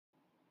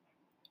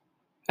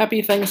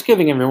Happy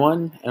Thanksgiving,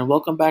 everyone, and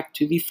welcome back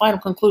to the final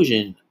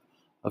conclusion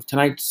of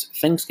tonight's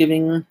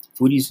Thanksgiving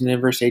Foodies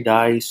Never Say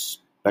Die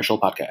special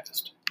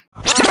podcast.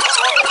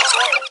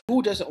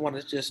 Who doesn't want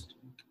to just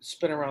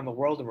spin around the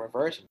world in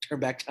reverse and turn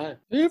back time?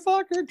 If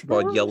I could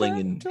While yelling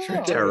in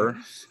terror.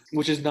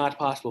 Which is not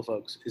possible,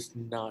 folks. It's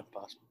not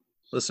possible.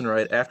 Listen,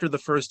 right, after the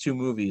first two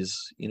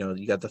movies,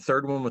 you got the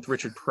third one with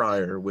Richard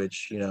Pryor,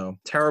 which,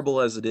 terrible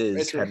as it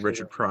is, had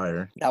Richard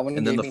Pryor.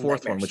 And then the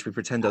fourth one, which we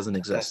pretend doesn't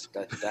exist,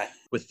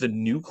 with the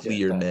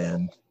nuclear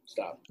man.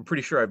 Stop. I'm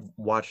pretty sure I've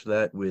watched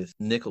that with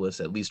Nicholas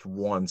at least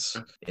once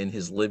in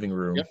his living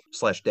room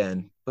 /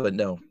 den. But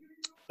no,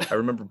 I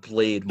remember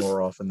Blade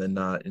more often than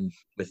not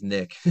with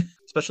Nick,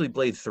 especially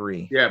Blade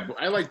 3. Yeah,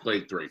 I like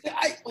Blade 3.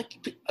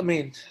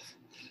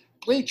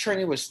 Blade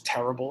Trinity was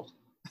terrible.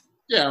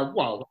 Yeah,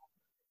 well.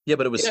 Yeah,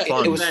 but it was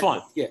fun. It was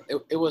fun. Yeah,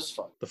 it was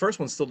fun. The first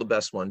one's still the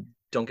best one.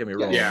 Don't get me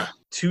wrong. Yeah.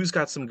 2's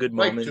got some good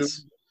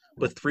moments.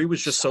 But 3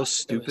 was just so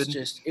stupid.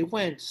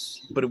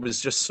 But it was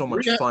just so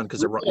much fun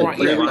because the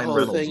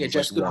whole thing.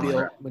 Jessica Biel.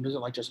 I mean,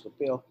 doesn't like Jessica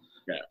Biel.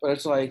 Yeah. But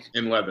it's like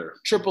in leather.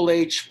 Triple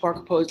H,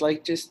 Parker Posey,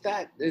 like just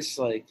that is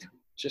like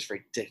just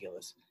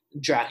ridiculous.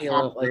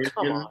 Dracula,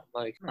 come on,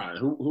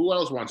 who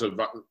else wants a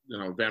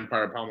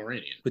vampire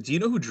Pomeranian? But do you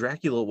know who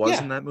Dracula was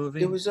in that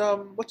movie? It was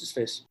what's his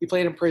face? He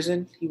played in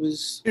prison. He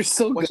was. You're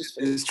so good,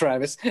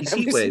 Travis.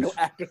 Every single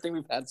actor thing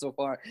we've had so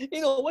far.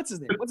 What's his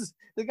name?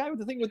 The guy with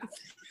the thing with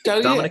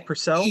Dominic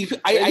Purcell?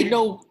 I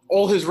know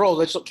all his roles.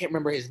 I just can't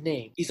remember his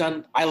name. He's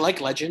on. I like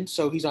Legends,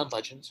 so he's on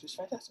Legends. He's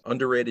fantastic.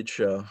 Underrated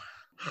show,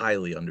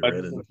 highly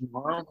underrated.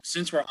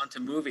 Since we're onto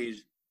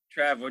movies.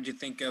 Trav, what'd you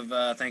think of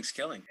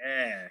Thanksgiving?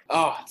 Yeah.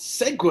 Oh,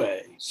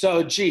 segue.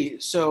 So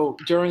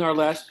during our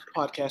last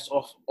podcast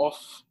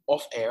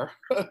off air,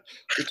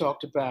 we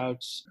talked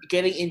about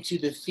getting into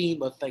the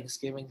theme of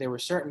Thanksgiving. There were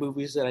certain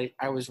movies that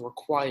I was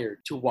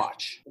required to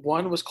watch.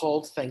 One was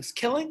called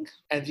Thanksgiving,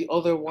 and the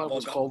other one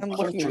was called I'm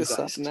looking this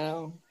up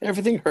now.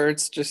 Everything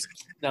hurts. Just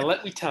now,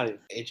 let me tell you,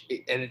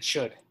 it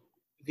should.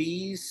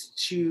 These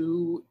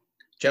two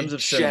gems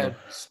of cinema.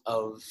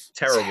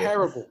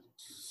 Terrible.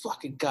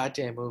 Fucking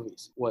goddamn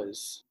movies it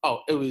was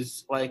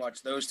like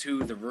watch those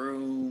two, The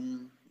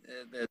Room.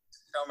 There's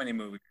so many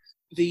movies.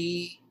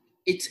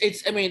 It's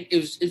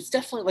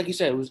definitely like you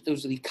said. It was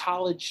definitely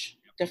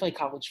a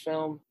college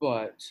film,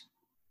 but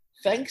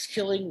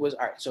Thanksgiving was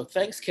all right. So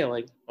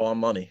Thanksgiving on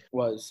money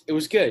was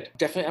good.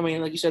 Definitely. I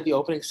mean, like you said, the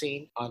opening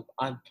scene on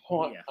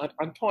point. Yeah.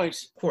 On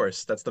point. Of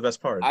course, that's the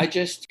best part.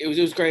 It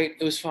was great.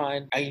 It was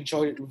fine. I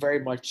enjoyed it very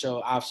much.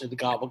 So obviously the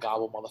gobble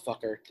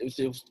motherfucker.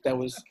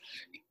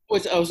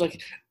 I was like,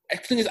 the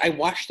thing is, I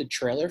watched the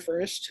trailer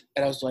first,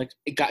 and I was like,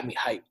 it got me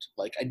hyped.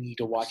 Like, I need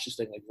to watch this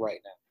thing like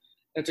right now.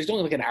 And it's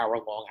only like an hour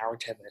long, hour and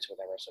 10 minutes,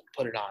 whatever. So I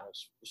put it on. It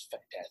was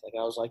fantastic.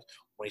 I was like,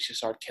 when he should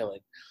start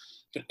killing,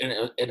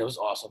 and it was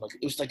awesome. Like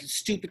it was like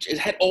stupid. It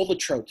had all the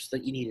tropes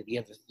that you needed. You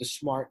have the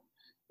smart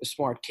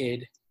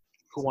kid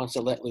who wants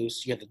to let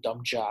loose. You have the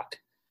dumb jock.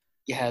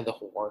 You had the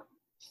whore,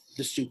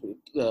 the stupid,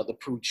 the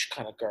pooch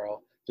kind of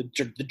girl, the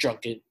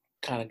drunken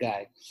kind of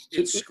guy.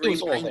 So it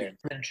was all there.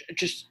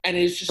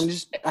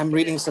 I'm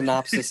reading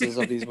synopsises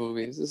of these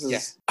movies. This is.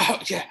 Yeah. Oh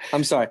yeah.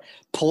 I'm sorry.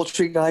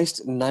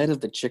 Poultrygeist, Night of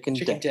the Chicken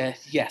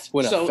Death. Yes.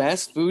 When a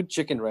fast food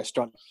chicken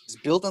restaurant is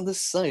built on the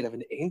site of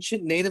an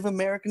ancient Native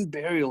American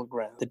burial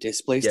ground, the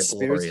displaced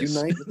spirits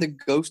unite with the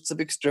ghosts of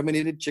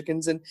exterminated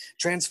chickens and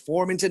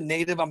transform into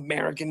Native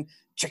American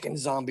chicken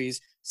zombies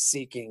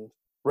seeking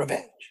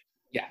revenge.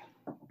 Yeah.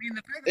 I mean,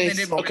 the fact that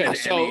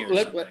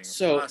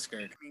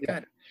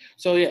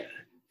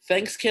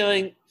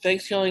Thanksgiving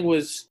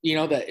was,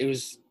 that it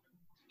was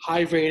high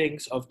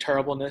ratings of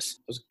terribleness.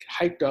 It was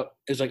hyped up.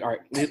 It was like, all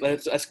right,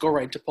 let's go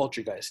right into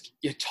Poultrygeist.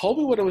 You told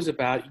me what it was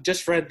about. You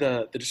just read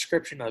the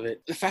description of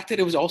it. The fact that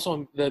it was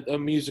also a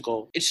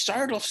musical, it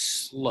started off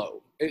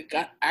slow. It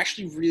got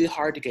actually really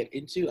hard to get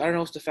into. I don't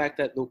know if it's the fact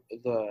that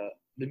the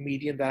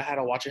medium that I had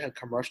to watch it had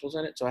commercials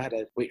in it, so I had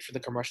to wait for the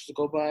commercials to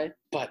go by.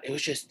 But it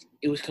was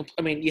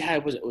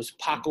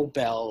Paco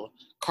Bell,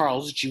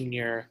 Carl's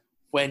Jr.,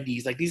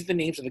 Wendy's, like these are the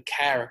names of the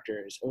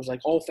characters. It was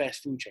like all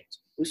fast food chains.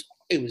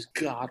 It was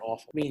god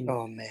awful. I mean,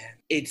 oh man,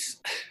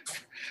 it's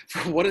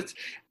for what it's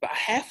about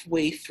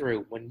halfway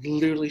through when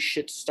literally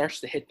shit starts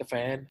to hit the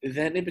fan.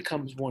 Then it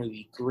becomes one of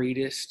the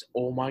greatest.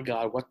 Oh my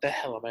god, what the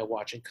hell am I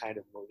watching? Kind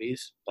of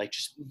movies, like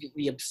just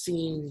the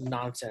obscene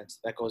nonsense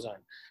that goes on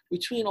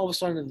between all of a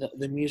sudden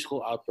the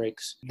musical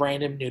outbreaks,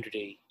 random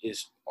nudity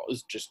is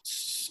just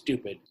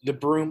stupid. The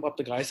broom up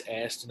the guy's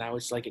ass, and now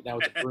it's a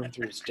broom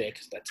through his dick.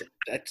 That's it.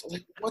 That's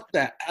like what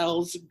the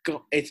hell's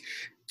it's.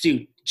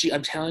 Dude,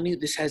 I'm telling you,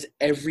 this has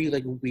every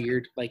like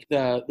weird like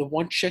the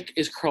one chick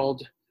is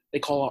called they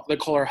call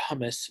her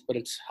hummus, but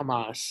it's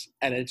Hamas,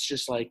 and it's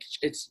just like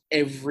it's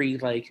every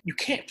like you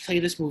can't play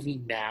this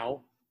movie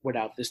now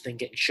without this thing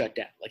getting shut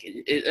down. Like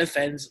it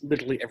offends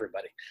literally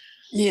everybody.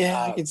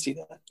 Yeah, I can see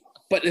that.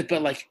 But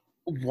like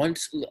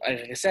once,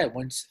 like I said,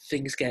 once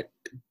things get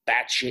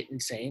batshit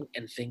insane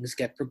and things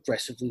get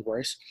progressively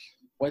worse,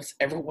 once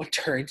everyone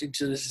turns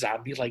into this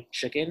zombie like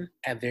chicken,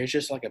 and there's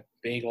just like a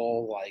big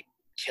old like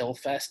kill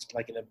fest,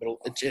 like in the middle.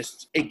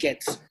 It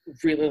gets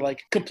really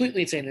like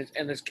completely insane,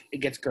 and it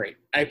gets great.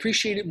 I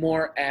appreciate it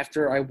more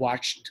after I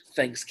watched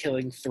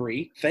Thanksgiving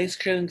 3.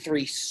 Thanksgiving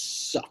 3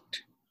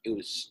 sucked. It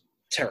was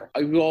terrible.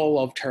 We all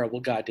love terrible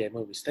goddamn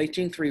movies.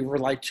 Thanksgiving 3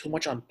 relied too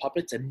much on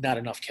puppets and not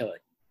enough killing.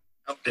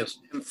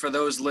 And for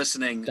those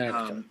listening,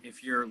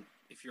 if you're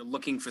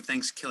looking for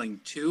Thanksgiving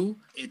 2,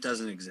 it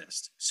doesn't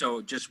exist.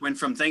 So just went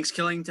from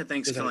Thanksgiving to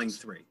Thanksgiving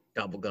 3.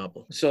 Gobble,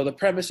 gobble. So the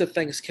premise of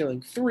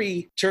Thanksgiving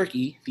 3,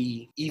 Turkey,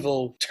 the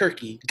evil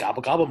turkey,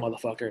 gobble, gobble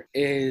motherfucker,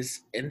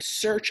 is in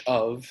search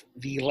of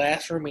the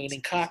last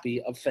remaining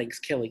copy of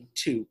Thanksgiving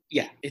 2.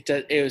 Yeah,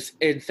 it was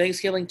in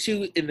Thanksgiving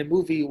 2 in the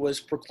movie was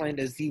proclaimed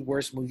as the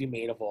worst movie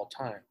made of all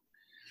time.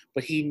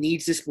 But he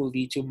needs this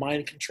movie to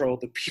mind control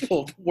the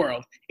people of the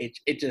world.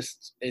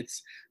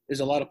 There's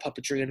a lot of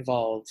puppetry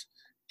involved.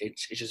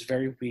 It's just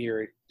very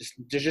weird.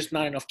 There's just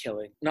not enough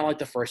killing. Not like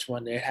the first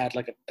one. It had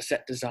like a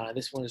set design.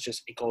 This one is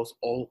just, it goes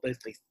all,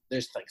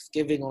 there's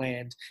Thanksgiving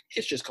land.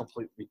 It's just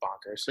completely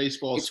bonkers.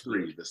 Spaceballs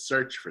 3, the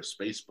search for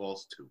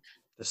Spaceballs 2.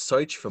 The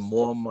search for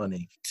more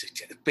money.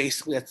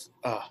 Basically, that's,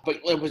 but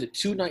was it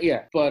 2 nights?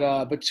 Yeah,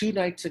 but 2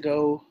 nights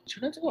ago,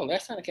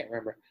 last night I can't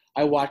remember,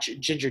 I watched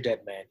Ginger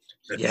Dead Man.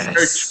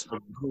 Yes.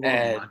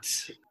 And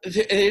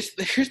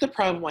here's the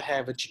problem I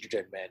have with Ginger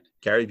Dead Man.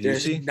 Gary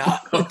Busey?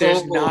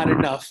 There's not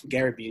enough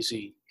Gary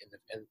Busey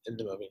in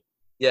the movie.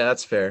 Yeah,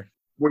 that's fair.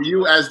 Were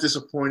you as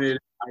disappointed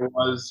I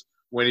was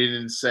when he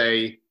didn't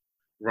say,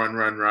 run,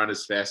 run, run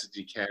as fast as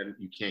you can.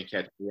 You can't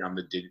catch me. I'm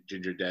the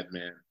Ginger Dead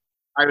Man.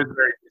 I was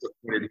very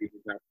disappointed he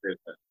did not say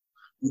that.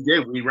 We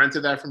did. We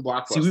rented that from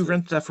Blockbuster. See, we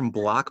rented that from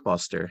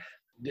Blockbuster.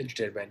 Ginger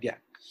Dead Man, yeah.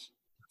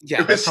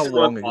 Yeah, that's how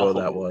long ago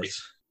that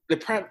was. The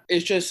prep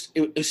is just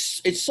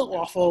it's so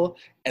awful,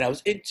 and I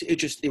was into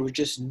it. It was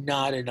just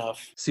not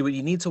enough. See, what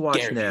you need to watch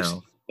Gary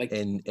now,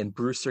 Busey, and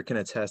Brewster can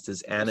attest,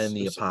 is Anna and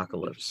the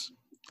Apocalypse.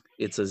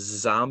 It's a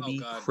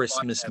zombie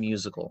Christmas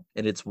musical,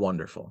 and it's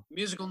wonderful.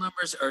 Musical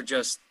numbers are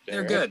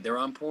they're good. They're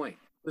on point.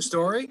 The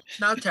story,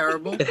 not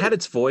terrible. It had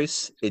its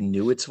voice. It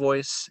knew its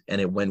voice,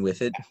 and it went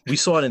with it. We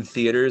saw it in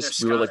theaters.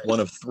 We were like one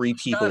of 3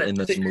 people in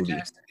this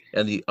movie.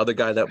 And the other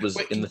guy that was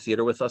in the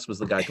theater with us was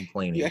the guy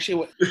complaining.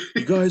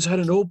 You guys had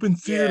an open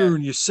theater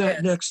and you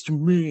sat next to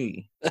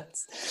me.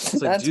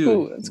 That's like, dude,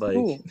 cool. That's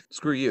cool.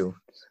 Screw you.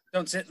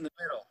 Don't sit in the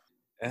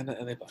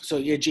middle. So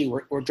yeah,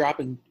 we're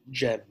dropping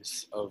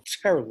gems of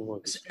terrible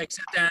movies.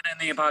 Except Anna and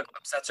the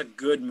Apocalypse. That's a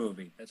good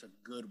movie. That's a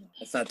good one.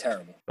 That's not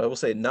terrible. I will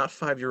say, not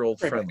 5-year-old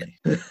friendly.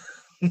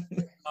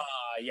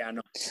 Yeah,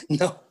 no.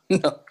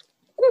 No.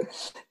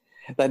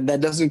 That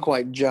doesn't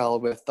quite gel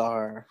with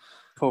our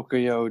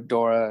Pocoyo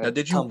Dora. Now,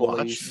 did you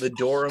watch the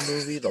Dora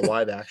movie, the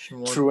live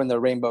action one? True, in the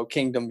Rainbow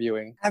Kingdom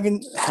viewing.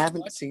 Haven't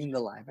seen the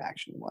live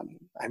action one.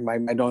 I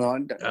don't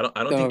know.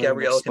 I don't think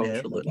Gabriella can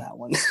handle it. That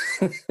one.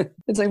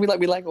 It's like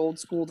we like old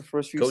school. The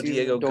first few. Go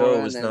Diego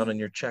Go is not on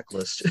your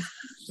checklist.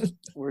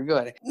 We're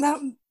good.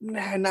 No,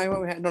 I don't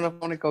know if I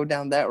want to go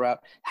down that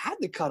route. Had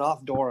to cut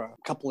off Dora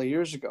a couple of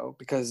years ago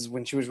because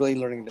when she was really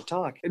learning to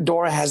talk,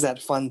 Dora has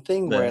that fun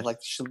thing where like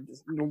she'll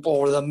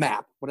or the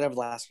map, whatever,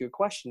 they'll ask you a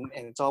question,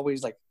 and it's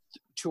always like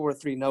 2 or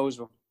 3 no's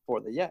before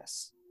the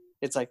yes.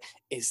 It's like,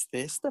 is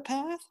this the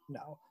path?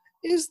 No.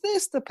 Is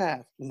this the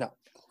path? No.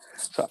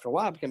 So after a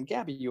while, I became,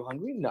 Gabby, you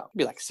hungry? No. It'd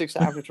be like 6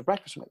 hours after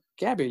breakfast. I'm like,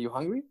 Gabby, are you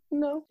hungry?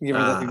 No. Give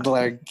me the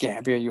glare,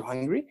 Gabby, are you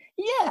hungry?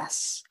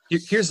 Yes.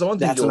 Here's the one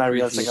thing. That's when I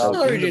realized, like,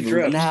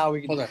 now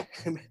we can. Hold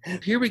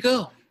on. Here we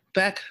go.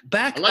 Back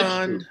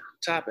on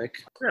topic.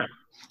 Yeah.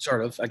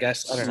 Sort of, I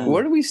guess. I don't know.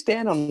 Where do we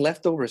stand on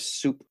leftover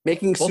soup?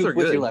 Making soup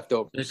with your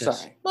leftovers.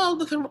 Sorry. Well,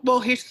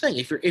 here's the thing.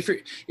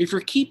 If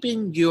you're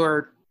keeping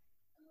your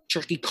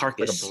turkey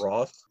carcass, like a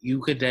broth,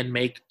 you could then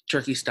make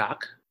turkey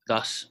stock,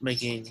 thus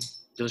making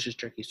delicious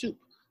turkey soup.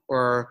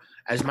 Or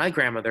as my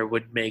grandmother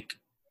would make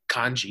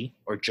kanji,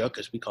 or juk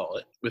as we call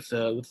it, with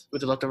the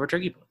leftover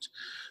turkey bones.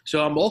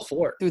 So I'm all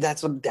for it. Dude,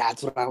 that's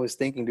what I was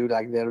thinking, dude.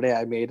 Like the other day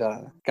I made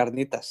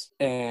carnitas,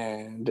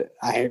 and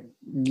I,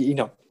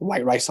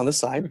 white rice on the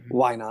side. Mm-hmm.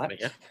 Why not?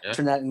 Yeah.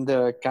 Turn that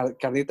into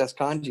carnitas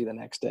kanji the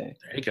next day.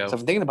 There you go. So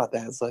I'm thinking about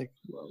that. It's like,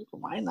 well,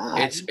 why not?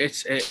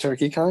 It's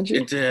turkey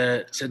kanji.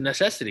 It's a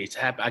necessity to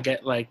have. I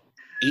get like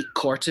 8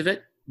 quarts of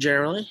it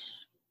generally.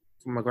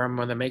 My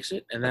grandmother makes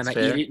it, and then I eat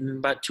it in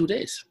about 2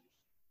 days.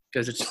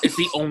 Because it's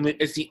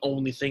the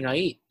only thing I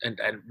eat, and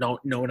no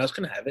one else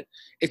can have it.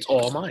 It's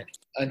all mine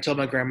until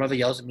my grandmother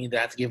yells at me that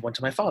I have to give one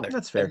to my father.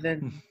 That's fair.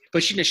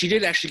 But she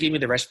did actually give me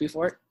the recipe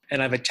for it,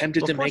 and I've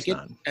attempted to make it,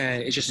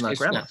 and it's just not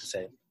the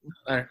same.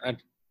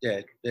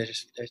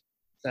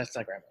 That's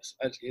not grandma's.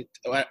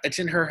 It's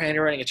in her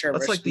handwriting. It's her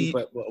recipe,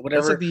 but whatever.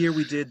 That's like the year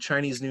we did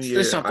Chinese New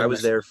Year. I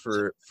was there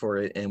for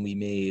it, and we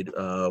made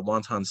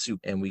wonton soup,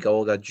 and we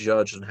all got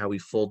judged on how we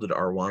folded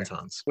our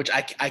wontons. Which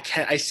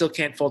I still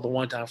can't fold the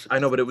wonton. I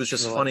know, but it was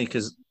just funny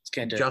because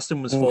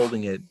Justin was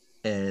folding it,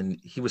 and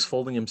he was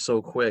folding him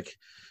so quick.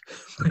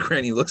 My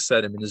granny looks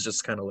at him and is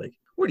just kind of like,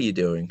 "What are you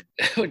doing?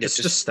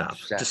 Just stop.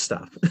 Just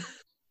stop."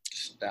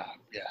 Stop.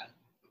 Yeah.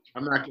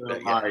 I'm not gonna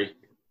lie.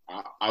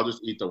 I'll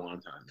just eat the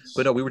wontons.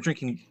 But no, we were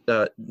drinking,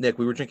 Nick,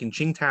 we were drinking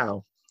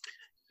Qingdao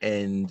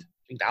and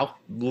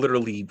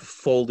literally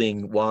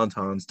folding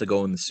wontons to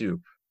go in the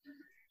soup.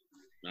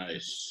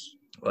 Nice.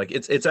 Like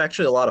it's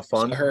actually a lot of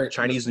fun.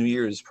 Chinese New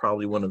Year is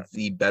probably one of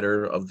the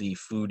better of the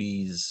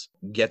foodies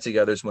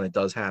get-togethers when it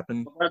does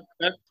happen.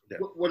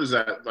 What is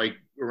that, like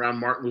around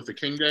Martin Luther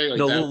King Day? Like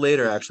no, a little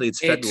later actually. It's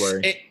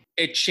February.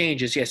 It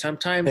changes. Yeah,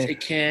 sometimes it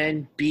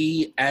can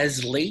be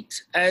as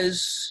late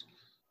as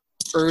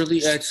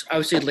early. I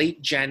would say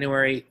late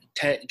January.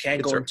 Can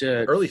go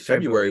into early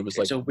February. Was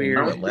like so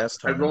weird.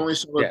 Last time. I've only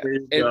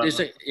celebrated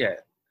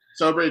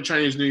celebrated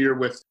Chinese New Year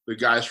with the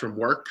guys from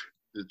work,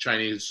 the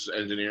Chinese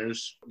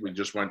engineers. We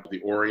just went to the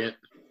Orient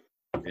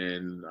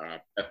in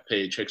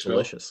Bethpage, Hicksville.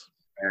 Delicious.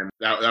 And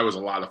that was a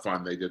lot of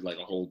fun. They did like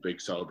a whole big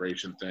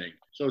celebration thing.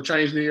 So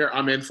Chinese New Year,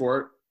 I'm in for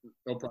it.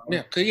 No problem.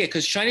 Yeah,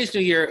 because Chinese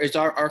New Year is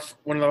our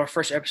one of our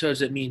first episodes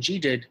that me and G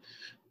did.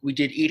 We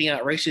did Eating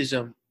Out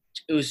Racism.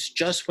 It was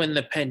just when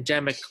the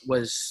pandemic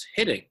was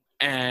hitting,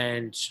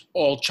 and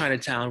all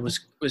Chinatown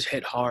was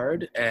hit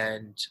hard,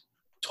 and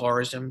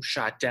tourism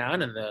shot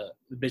down, and the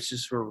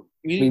businesses were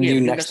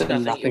next to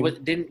nothing.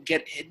 It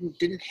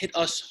didn't hit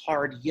us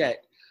hard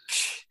yet,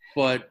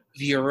 but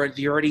the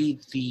already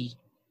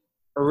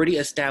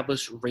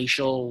established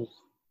racial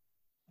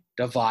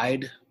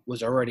divide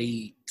was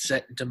already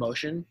set into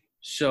motion.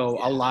 So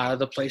a lot of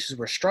the places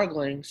were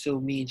struggling. So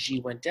me and G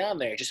went down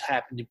there. It just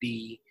happened to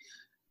be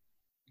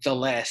the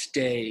last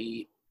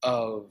day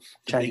of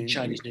the big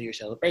Chinese New Year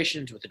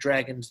celebrations with the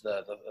dragons,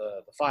 the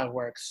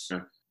fireworks,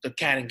 the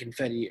cannon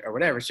confetti or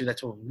whatever. So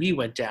that's when we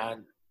went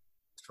down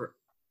for.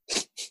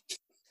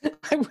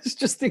 I was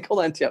just thinking, hold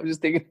on, I was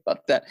just thinking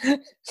about that.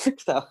 I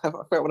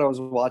forgot what I was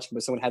watching,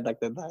 but someone had like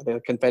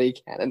the confetti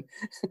cannon.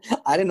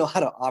 I didn't know how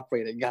to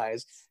operate it,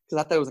 guys,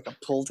 because I thought it was like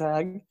a pull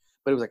tag,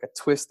 but it was like a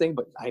twist thing,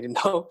 but I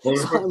didn't know.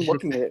 So I'm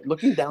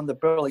looking down the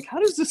barrel, like, how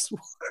does this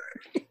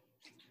work?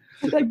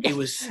 Like,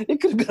 it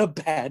could have been a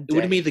bad day. It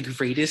would have been the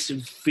greatest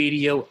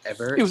video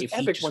ever. It was if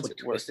epic he just once would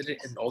have twisted it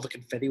and all the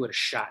confetti would have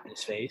shot in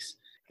his face.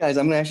 Guys,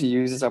 I'm gonna actually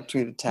use this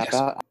opportunity to tap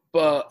out.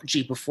 But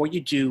G, before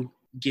you do,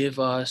 give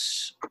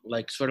us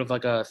like sort of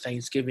like a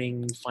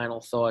Thanksgiving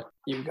final thought.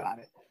 You got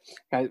it.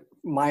 Guys,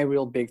 my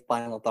real big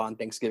final thought on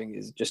Thanksgiving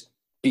is just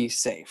be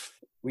safe.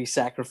 We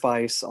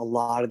sacrifice a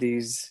lot of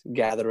these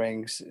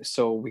gatherings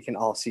so we can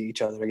all see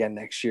each other again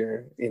next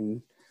year,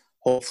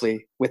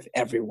 hopefully with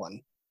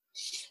everyone.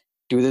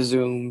 Do the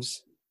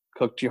Zooms,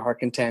 cook to your heart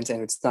content, and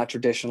if it's not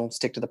traditional,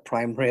 stick to the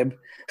prime rib,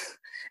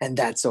 and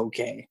that's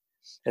okay.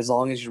 As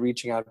long as you're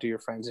reaching out to your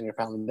friends and your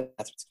family,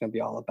 that's what it's going to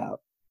be all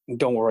about. And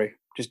don't worry.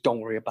 Just don't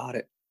worry about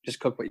it. Just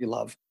cook what you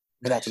love.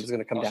 And that's what it's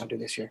going to come down to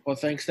this year. Well,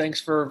 thanks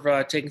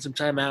for taking some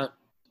time out,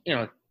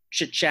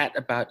 chit chat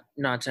about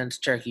nonsense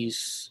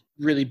turkeys,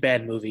 really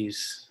bad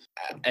movies,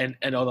 and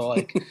all the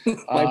like.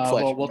 My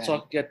pleasure. We'll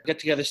talk. Get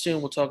together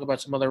soon. We'll talk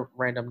about some other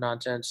random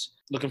nonsense.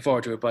 Looking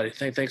forward to it, buddy.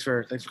 Thanks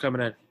for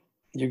coming in.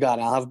 You got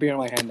it. I'll have a beer in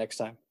my hand next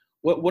time.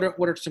 What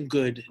are some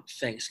good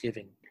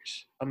Thanksgiving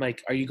beers? I'm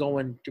like, are you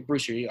going to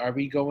Bruce? Are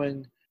we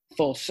going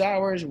full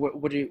sours?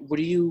 What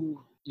are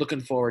you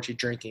looking forward to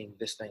drinking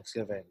this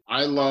Thanksgiving?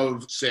 I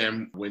love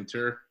Sam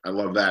Winter. I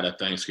love that at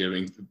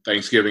Thanksgiving,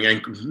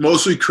 and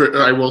mostly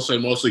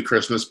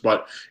Christmas,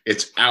 but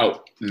it's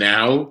out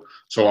now,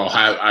 so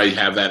I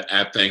have that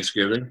at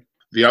Thanksgiving.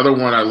 The other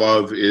one I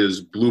love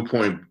is Blue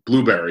Point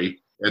Blueberry.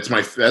 That's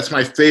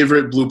my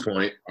favorite Blue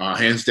Point,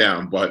 hands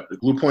down. But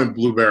Blue Point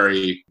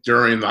Blueberry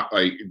during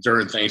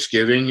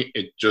Thanksgiving,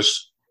 it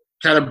just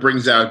kind of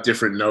brings out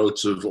different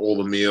notes of all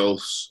the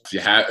meals.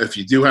 If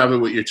you do have it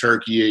with your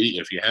turkey,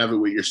 if you have it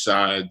with your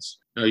sides,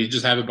 you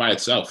just have it by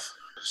itself.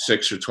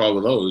 6 or 12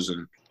 of those,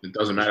 and it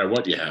doesn't matter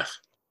what you have.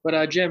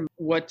 But Jim,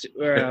 what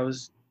I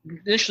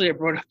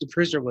brought up the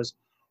prisoner was,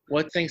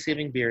 what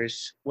Thanksgiving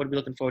beers? What are we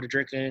looking forward to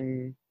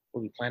drinking?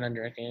 What do we plan on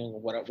drinking?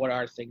 What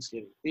are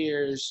Thanksgiving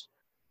beers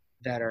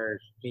that are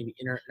maybe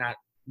not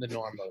the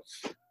norm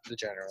of the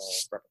general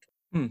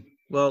repertoire?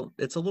 Well,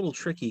 it's a little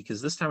tricky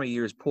because this time of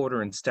year is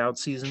porter and stout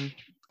season.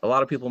 A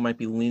lot of people might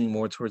be leaning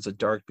more towards a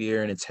dark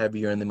beer, and it's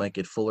heavier and they might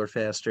get fuller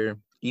faster.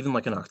 Even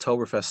like an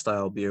Oktoberfest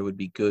style beer would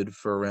be good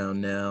for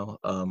around now.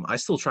 I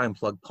still try and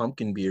plug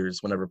pumpkin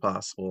beers whenever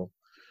possible,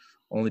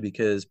 only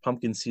because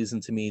pumpkin season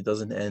to me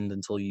doesn't end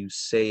until you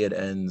say it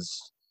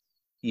ends.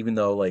 Even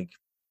though like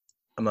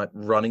I'm not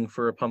running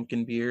for a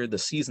pumpkin beer, the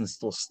season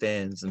still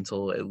stands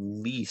until at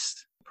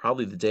least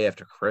probably the day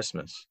after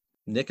Christmas.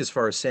 Nick, as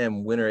far as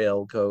Sam Winter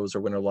Ale goes,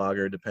 or Winter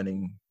Lager,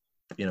 depending,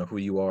 who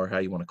you are, how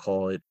you want to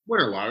call it.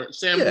 Winter Lager.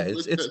 Sam, yeah,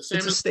 it's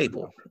a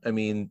staple. I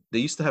mean, they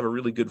used to have a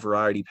really good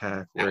variety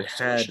pack where it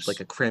had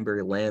like a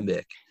cranberry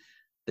lambic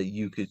that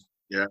you could.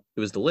 Yeah. It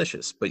was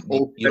delicious, but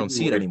you don't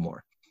see it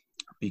anymore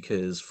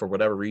because for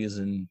whatever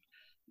reason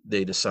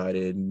they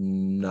decided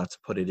not to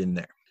put it in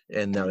there.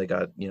 And now they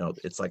got,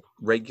 it's like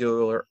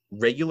regular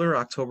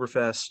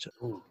Oktoberfest,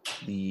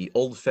 the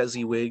Old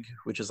Fezziwig,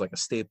 which is like a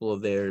staple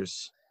of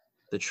theirs,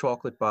 the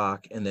Chocolate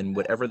Bock, and then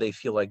whatever they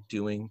feel like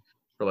doing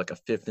for like a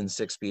 5th and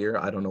 6th beer.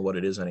 I don't know what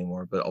it is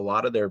anymore, but a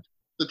lot of their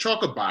The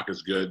chocolate box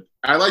is good.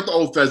 I like the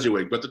old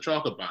Fezziwig, but the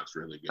chocolate box is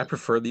really good. I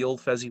prefer the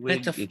old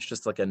Fezziwig. It's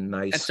just like a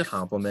nice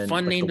compliment.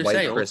 Fun name the to White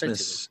say,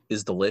 Christmas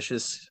is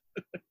delicious.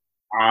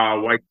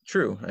 White.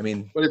 True. I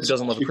mean, but who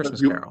doesn't love a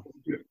Christmas Carol?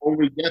 You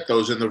only get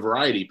those in the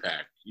variety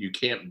pack. You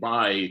can't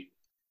buy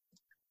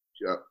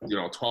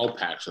 12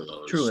 packs of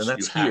those. True, and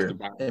that's here.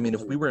 I mean,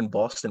 if we were in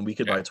Boston, we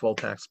could buy 12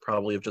 packs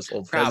probably of just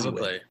old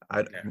Fezziwig.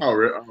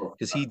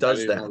 Because he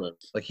does that.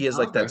 Like he has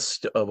like that.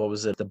 What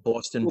was it? The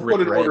Boston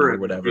Brick Red or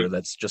whatever.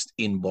 That's just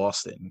in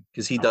Boston.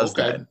 Because he does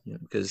that.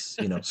 Because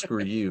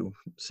screw you,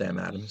 Sam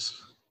Adams.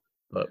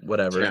 But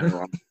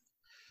whatever.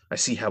 I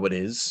see how it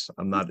is.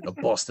 I'm not a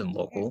Boston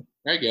local.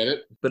 I get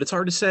it. But it's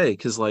hard to say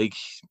because like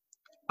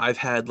I've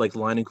had like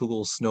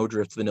Leinenkugel's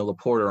Snowdrift Vanilla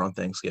Porter on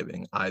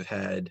Thanksgiving. I've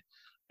had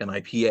an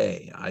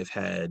IPA. I've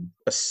had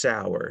a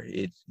sour.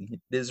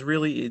 There's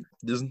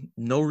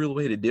no real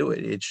way to do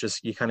it. It's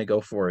just you kind of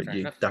go for it. Fair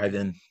enough. Dive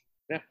in.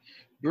 Yeah,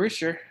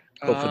 Brewster.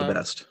 Go for the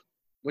best.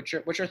 What's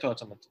your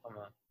thoughts on the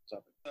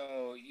topic?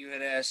 So you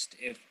had asked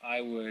if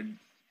I would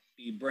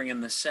be bringing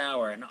the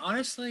sour, and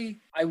honestly,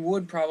 I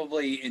would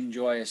probably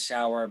enjoy a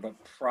sour, but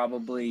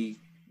probably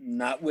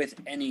not with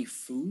any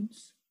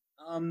foods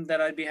that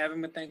I'd be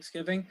having with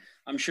Thanksgiving.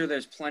 I'm sure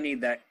there's plenty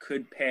that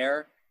could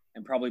pair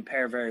and probably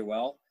pair very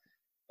well.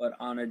 But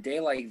on a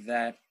day like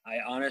that, I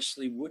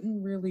honestly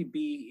wouldn't really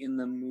be in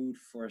the mood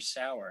for a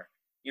sour.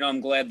 I'm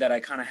glad that I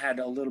kind of had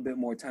a little bit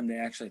more time to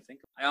actually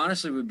think. I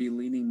honestly would be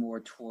leaning more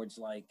towards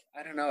like,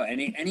 I don't know,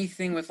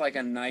 anything with like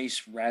a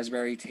nice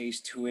raspberry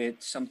taste to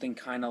it, something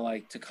kind of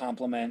like to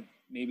complement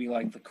maybe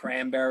like the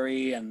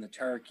cranberry and the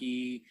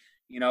turkey,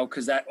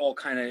 because that all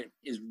kind of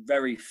is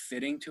very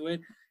fitting to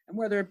it. And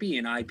whether it be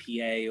an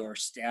IPA or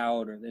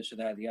stout or this or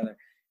that or the other,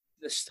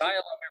 the style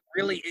of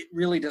it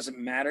really doesn't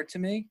matter to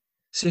me.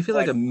 See, I feel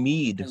like a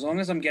mead. As long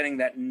as I'm getting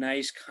that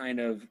nice kind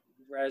of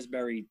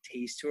raspberry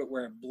taste to it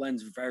where it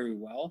blends very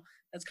well,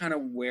 that's kind of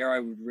where I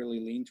would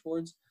really lean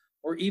towards.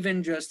 Or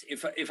even just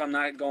if I'm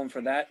not going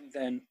for that,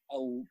 then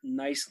a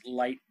nice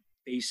light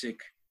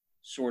basic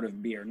sort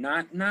of beer.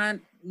 Not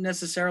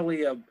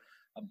necessarily a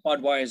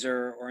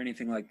Budweiser or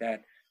anything like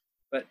that,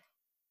 but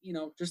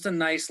just a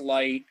nice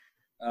light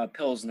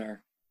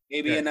Pilsner.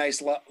 Maybe a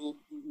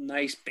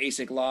nice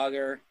basic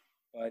lager,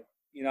 but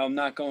I'm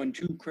not going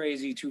too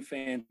crazy, too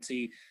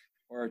fancy,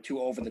 or too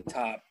over the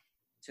top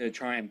to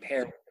try and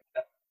pair with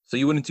that. So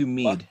you wouldn't do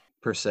mead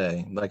per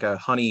se, like a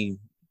honey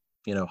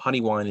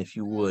wine if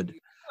you would.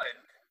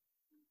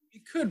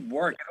 It could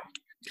work.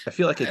 I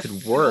feel like it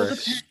could work.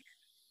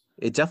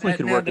 It definitely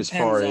could work as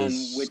far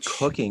as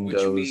cooking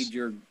goes. Which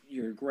mead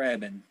you're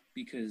grabbing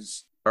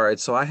because. All right,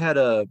 so I had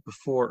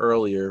before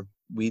earlier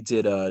we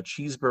did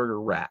cheeseburger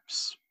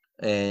wraps.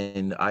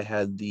 And I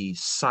had the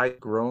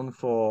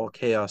Grownfell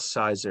Chaos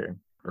Sizer,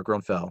 or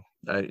Grownfell.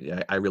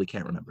 I really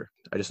can't remember.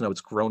 I just know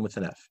it's grown with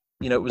an F.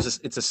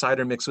 It's a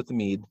cider mix with the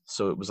mead,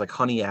 so it was like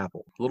honey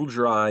apple. A little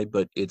dry,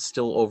 but it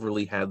still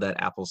overly had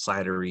that apple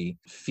cidery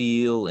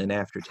feel and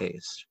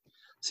aftertaste.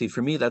 See,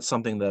 for me, that's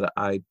something that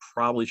I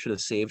probably should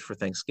have saved for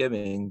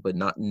Thanksgiving, but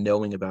not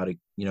knowing about it,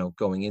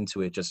 going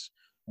into it, just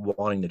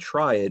wanting to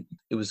try it.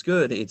 It was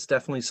good. It's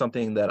definitely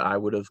something that I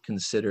would have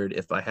considered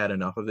if I had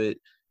enough of it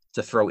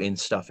to throw in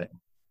stuffing,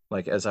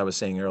 like as I was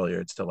saying earlier,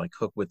 it's to like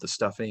cook with the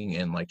stuffing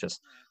and like just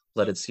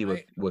let it see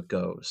what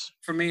goes.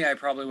 For me, I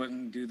probably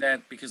wouldn't do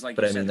that because like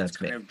you said, that's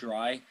kind of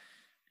dry,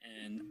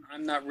 and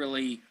I'm not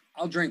really.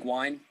 I'll drink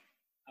wine.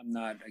 I'm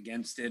not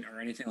against it or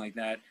anything like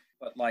that,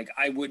 but like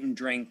I wouldn't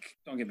drink.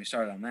 Don't get me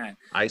started on that.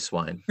 Ice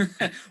wine.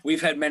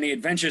 We've had many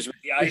adventures with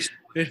the ice,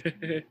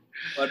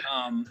 but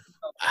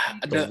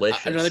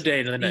delicious. Another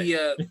day, another night.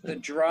 The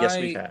dry. Yes,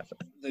 we have.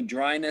 The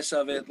dryness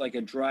of it, like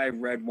a dry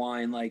red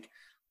wine, like.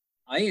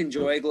 I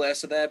enjoy a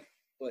glass of that,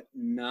 but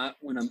not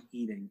when I'm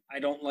eating. I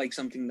don't like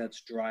something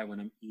that's dry when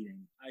I'm eating.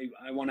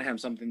 I want to have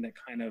something that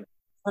kind of,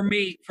 for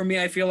me,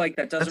 I feel like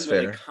that doesn't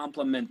really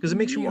complement because it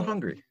makes you more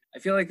hungry. I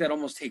feel like that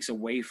almost takes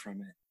away from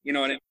it. You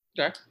know what I mean?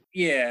 Okay.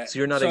 Yeah. So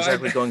you're not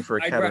exactly going for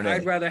a Cabernet.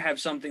 I'd rather have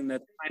something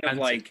that kind of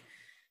like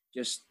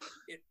just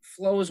it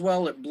flows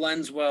well, it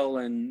blends well,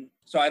 and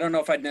so I don't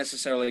know if I'd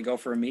necessarily go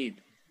for a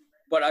mead.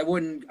 But I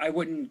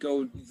wouldn't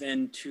go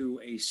then to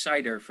a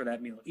cider for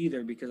that meal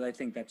either because I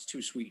think that's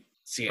too sweet.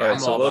 See, all right,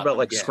 so what about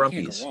like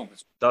scrumpies?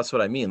 That's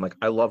what I mean. Like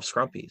I love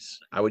scrumpies.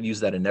 I would use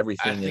that in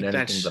everything and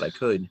anything that I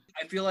could.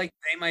 I feel like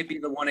they might be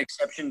the one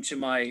exception to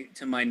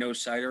my no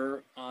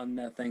cider on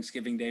that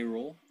Thanksgiving Day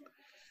rule.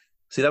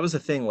 See, that was the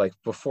thing. Like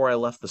before I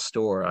left the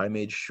store, I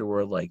made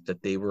sure like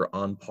that they were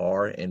on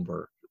par and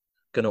were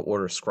gonna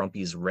order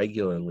scrumpies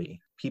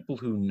regularly. People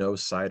who know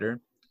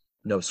cider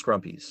know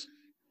scrumpies,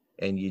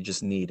 and you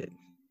just need it.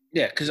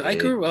 Yeah, because I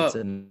grew up. It's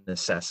a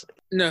necessity.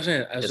 No, I'm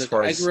saying I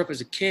grew up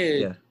as a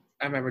kid. Yeah.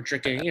 I remember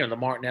drinking, the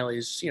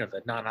Martinelli's,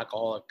 the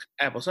non-alcoholic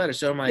apple cider.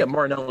 So I'm like, yeah,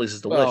 Martinelli's is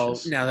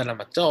delicious. Well, now that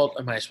I'm an adult,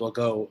 I might as well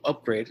go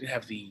upgrade and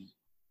have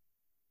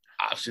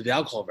obviously the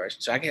alcohol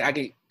version. So I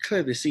can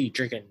clearly see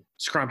drinking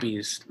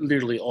scrumpies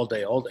literally all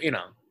day,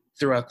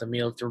 throughout the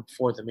meal,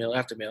 before the meal,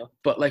 after meal.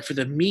 But like for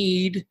the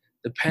mead,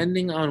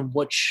 depending on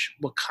what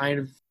kind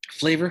of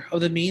flavor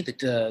of the meat,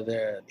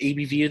 the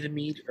ABV of the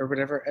meat, or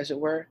whatever, as it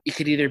were. It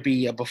could either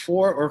be a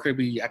before, or it could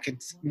be, I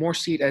could more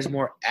see it as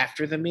more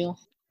after the meal.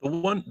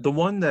 The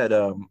one that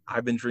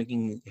I've been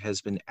drinking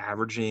has been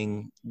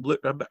averaging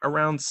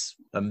around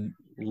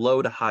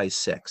low to high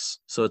 6.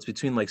 So it's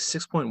between like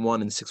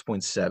 6.1 and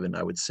 6.7,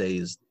 I would say,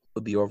 is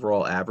the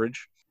overall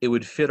average. It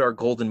would fit our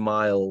Golden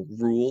Mile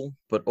rule,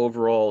 but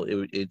overall,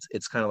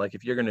 it's kind of like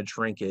if you're going to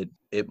drink it,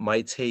 it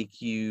might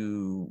take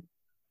you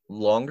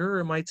longer,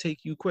 it might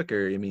take you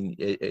quicker. I mean,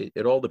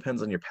 it all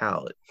depends on your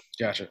palate.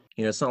 Gotcha.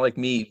 You know, it's not like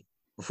me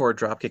before a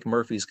Dropkick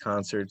Murphys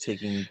concert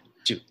taking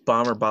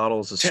bomber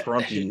bottles of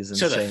Scrumpies and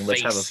saying,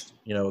 let's have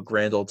a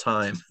grand old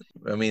time.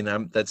 I mean,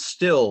 that's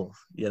still,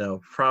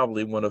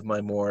 probably one of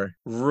my more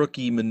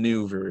rookie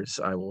maneuvers,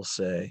 I will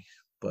say,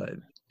 but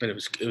it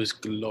was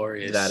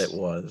glorious. That it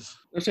was.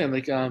 I'm saying,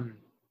 like,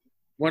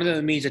 one of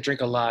the meats I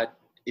drink a lot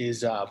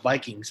is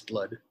Viking's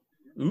blood.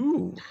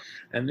 Ooh.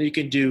 And you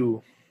can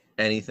do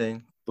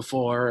anything.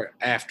 Before,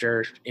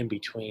 after, in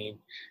between,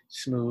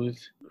 smooth.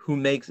 Who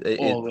makes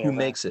it? Who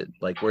makes it?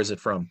 Like, where's it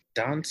from?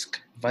 Dansk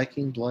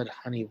Viking Blood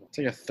Honey. It's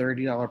like a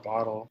 $30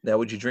 bottle. Now,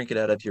 would you drink it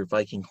out of your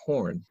Viking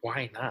horn?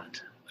 Why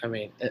not? I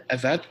mean,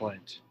 at that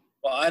point.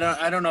 Well,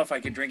 I don't know if I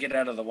could drink it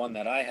out of the one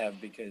that I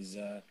have because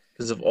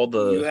of all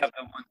the you have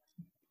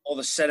all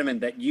the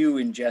sediment that you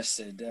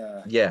ingested.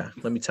 Yeah,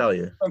 let me tell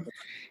you.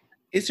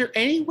 Is there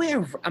any way?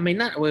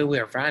 Not a way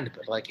around it,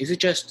 but like, is it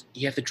just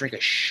you have to drink a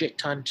shit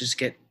ton just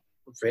get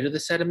rid of the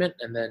sediment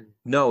and then?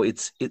 No,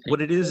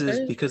 what it is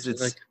because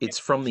it's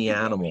from the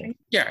animal.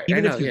 Yeah,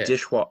 even if you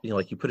dishwash,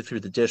 like you put it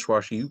through the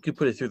dishwasher, you could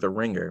put it through the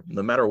ringer.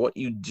 No matter what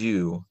you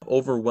do,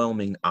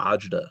 overwhelming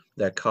ajda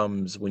that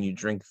comes when you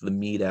drink the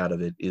meat out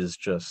of it it's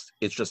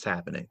just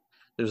happening.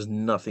 There's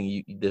nothing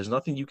you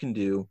can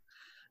do.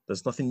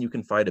 There's nothing you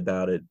can fight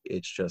about it.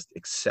 It's just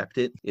accept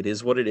it. It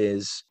is what it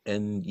is,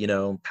 and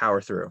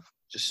power through.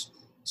 Just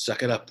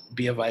suck it up,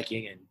 be a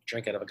Viking, and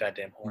drink out of a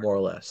goddamn horn. More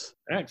or less.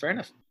 All right, fair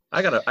enough.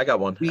 I got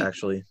one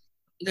actually.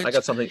 I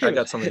got something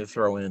to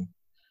throw in.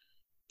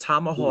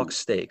 Tomahawk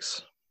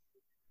Steaks.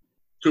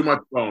 Too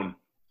much bone.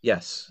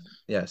 Yes.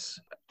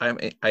 I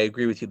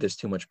agree with you. There's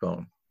too much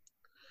bone,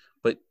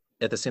 but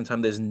at the same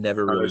time, there's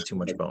never really too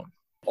much bone.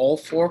 All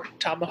 4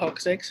 Tomahawk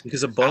Steaks?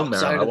 Because of bone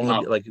marrow.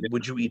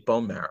 Would you eat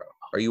bone marrow?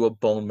 Are you a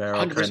bone marrow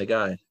 100%. Kind of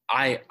guy?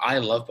 I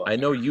love bone marrow. I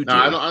know you do.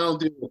 No, I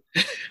don't do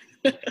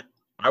it.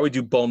 I would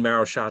do bone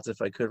marrow shots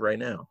if I could right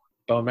now.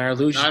 Bone marrow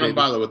luge. I don't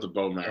bother with the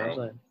bone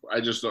marrow.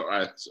 I just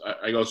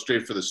I go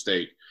straight for the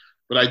steak.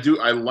 But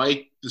I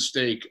like the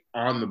steak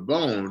on the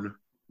bone.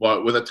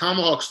 But with a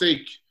tomahawk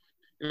steak,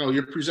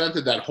 you're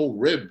presented that whole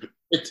rib.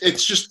 It's in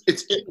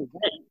the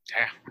way.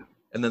 Yeah.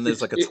 And then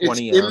there's like a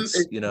 20 ounce,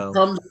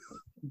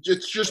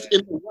 It's just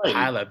in the way.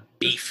 Pile of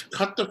beef.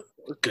 Cut the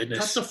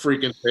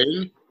freaking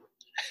thing,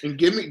 and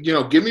give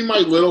me my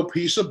little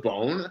piece of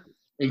bone,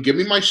 and give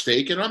me my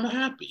steak, and I'm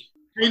happy.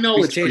 I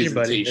know it's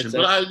presentation,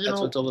 but that's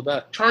what it's all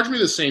about. Charge me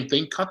the same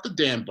thing. Cut the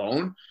damn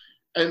bone,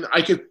 and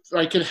I could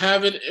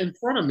have it in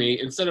front of me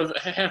instead of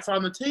half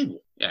on the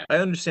table. Yeah, I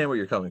understand where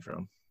you're coming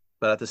from,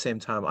 but at the same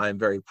time, I'm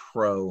very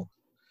pro.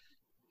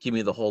 Give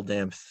me the whole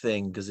damn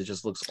thing because it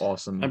just looks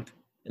awesome. And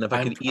if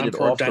I can eat it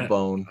off the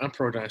bone, I'm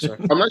pro dinosaur.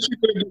 unless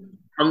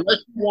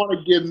you want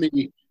to give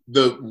me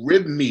the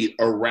rib meat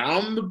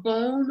around the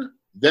bone,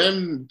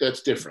 then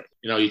that's different.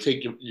 You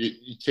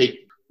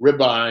take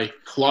ribeye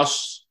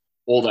plus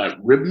all that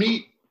rib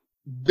meat,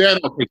 then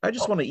I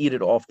just want to eat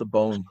it off the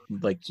bone,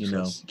 like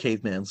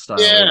caveman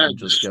style, and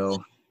just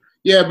go.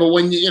 Yeah, but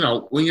when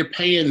you're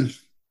paying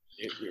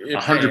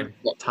 $100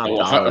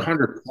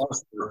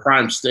 plus for a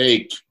prime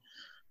steak,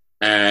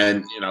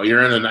 and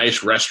you're in a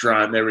nice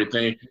restaurant and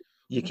everything,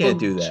 you can't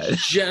do that.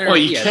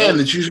 You can.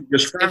 It's usually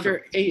just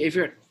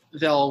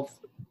they'll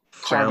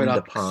carve it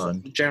up.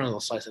 Upon. Generally,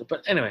 they'll slice it.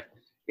 But anyway,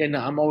 yeah, no,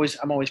 I'm always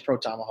pro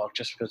tomahawk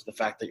just because of the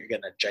fact that you're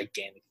getting a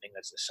gigantic thing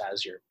that's the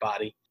size of your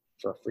body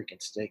for a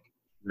freaking steak.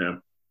 Yeah.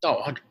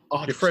 Oh,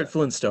 100%. You're Fred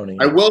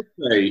Flintstoning. I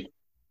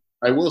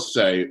will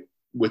say,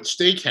 with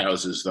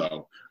steakhouses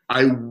though,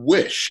 I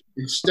wish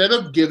instead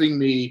of giving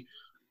me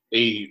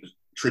a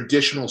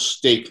traditional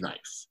steak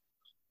knife,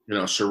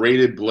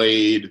 serrated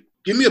blade,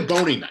 give me a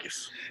boning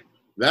knife.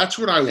 That's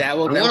what I want. I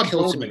want a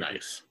boning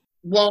knife.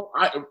 Well,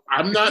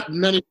 I'm not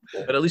many,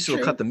 but at least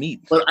it'll cut the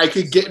meat. But I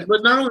could get,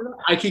 but not only that,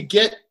 I could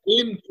get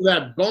into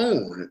that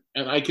bone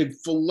and I could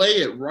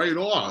fillet it right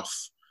off,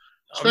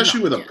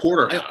 especially with a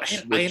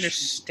porterhouse. I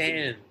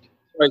understand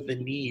the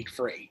need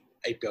for a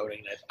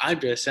boning knife. I'm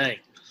just saying,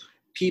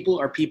 people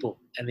are people,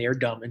 and they are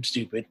dumb and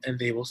stupid, and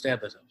they will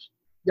stab themselves.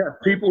 Yeah,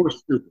 people are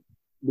stupid.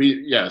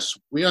 We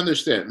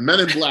understand.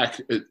 Men in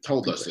Black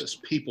told us this.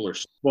 People are,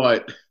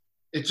 but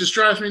it just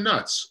drives me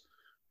nuts.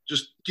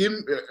 Just give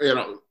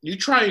you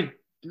try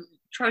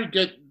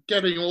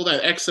getting all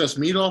that excess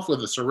meat off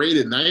with a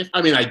serrated knife.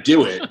 I mean, I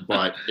do it,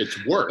 but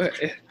it's work.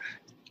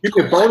 Give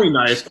me a boning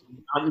knife.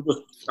 I'm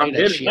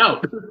getting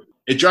out.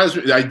 It drives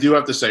me. I do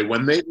have to say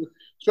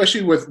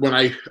especially when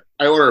I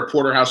order a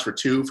porterhouse for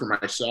 2 for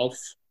myself.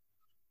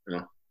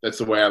 That's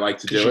the way I like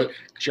to do it.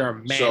 Because you're a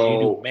man, So, you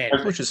do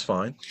man. Which is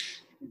fine.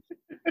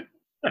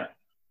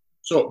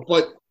 So,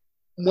 but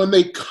when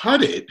they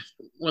cut it,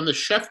 when the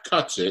chef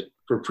cuts it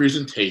for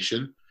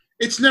presentation,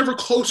 it's never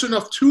close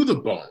enough to the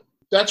bone.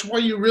 That's why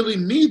you really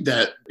need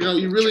that.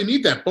 You really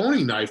need that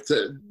boning knife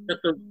to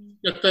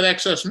get that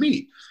excess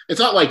meat. It's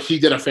not like he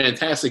did a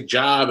fantastic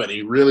job and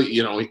he really,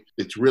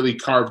 it's really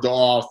carved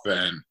off.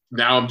 And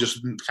now I'm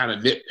just kind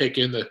of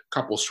nitpicking the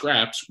couple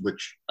scraps,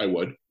 which I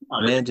would.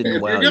 Man didn't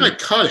if you're gonna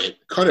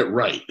cut it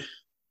right,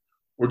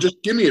 or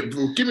just give me a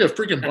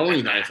freaking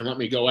boning knife and let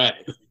me go at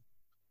it.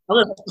 I'm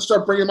gonna have to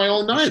start bringing my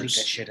own knives.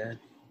 That shit in.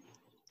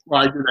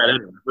 Well, I do that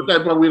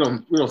anyway, but we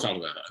don't talk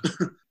about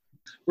that.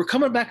 We're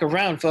coming back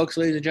around, folks,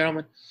 ladies and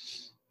gentlemen.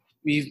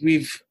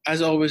 We've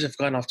as always have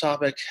gone off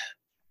topic,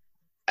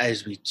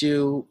 as we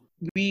do.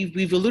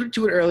 We've alluded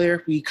to it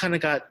earlier. We kind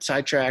of got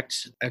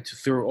sidetracked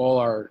through all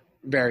our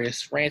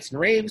various rants and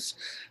raves,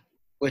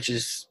 which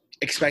is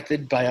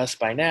expected by us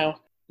by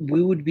now.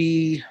 We would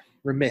be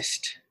remiss.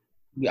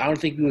 I don't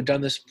think we would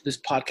have done this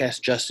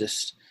podcast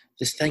justice.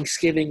 This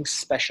Thanksgiving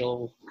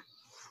special,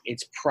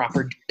 its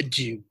proper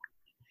due,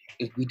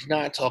 if we did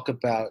not talk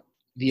about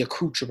the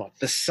accoutrement,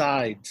 the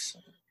sides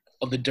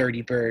of the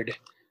dirty bird.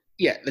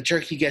 Yeah, the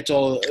turkey gets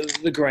all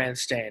the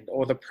grandstand,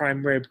 or the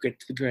prime rib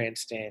gets the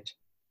grandstand.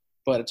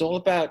 But it's all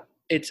about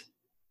it's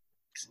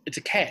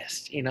a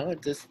cast,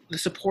 the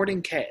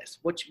supporting cast.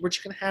 What you're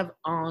gonna have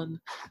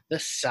on the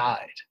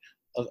side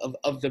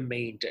of the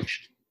main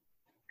dish.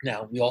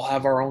 Now, we all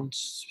have our own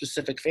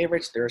specific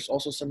favorites. There's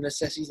also some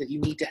necessities that you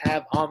need to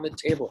have on the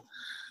table.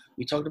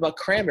 We talked about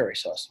cranberry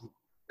sauce.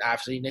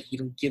 Obviously, Nick, you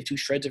don't give two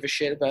shreds of a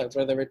shit about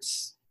whether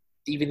it's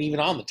even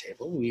on the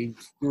table. We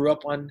grew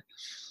up on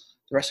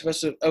the rest of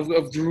us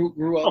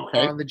grew up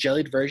on the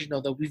jellied version,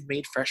 although we've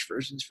made fresh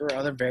versions for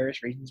other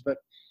various reasons. But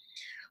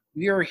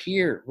we are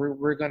here.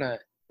 We're gonna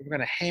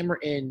hammer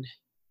in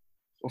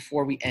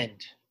before we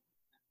end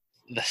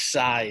the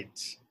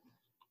sides,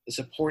 the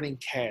supporting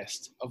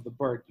cast of the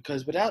bird,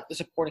 because without the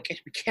supporting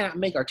cast, we cannot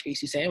make our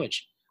tasty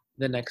sandwich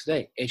the next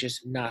day. It's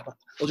just not.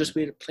 It'll just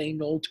be a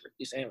plain old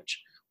turkey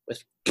sandwich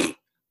with,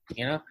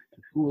 and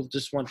who will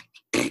just want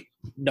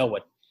no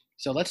one.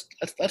 So let's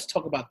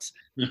talk about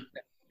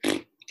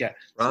yeah.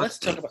 So let's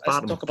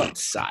talk about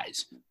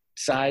sides.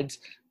 Sides,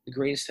 the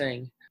greatest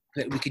thing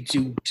that we could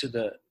do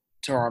to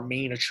our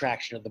main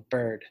attraction of the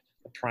bird,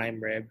 the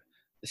prime rib,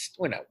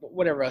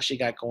 whatever else you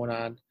got going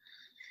on.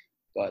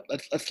 But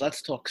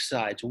let's talk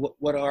sides.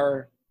 What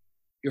are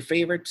your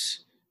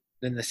favorites?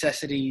 The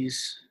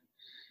necessities,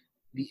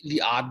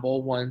 the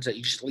oddball ones that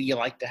you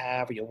like to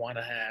have or you want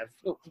to have.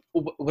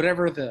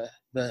 Whatever the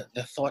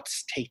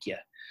thoughts take you.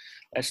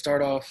 Let's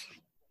start off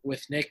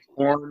with Nick.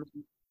 Corn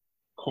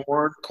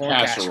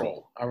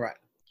casserole. All right.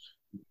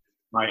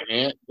 My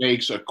aunt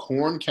makes a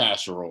corn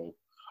casserole.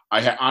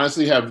 I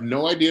honestly have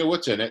no idea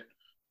what's in it,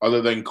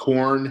 other than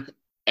corn,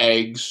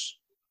 eggs,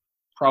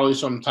 probably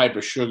some type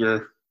of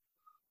sugar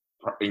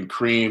and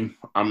cream,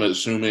 I'm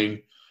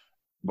assuming,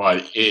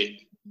 but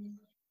it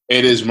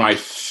is my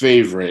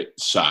favorite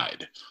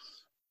side.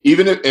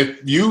 Even if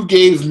you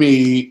gave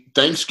me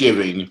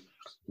Thanksgiving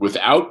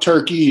without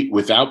turkey,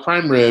 without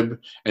prime rib,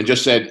 and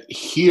just said,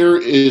 here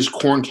is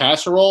corn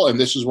casserole, and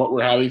this is what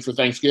we're having for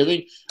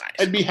Thanksgiving,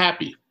 I'd be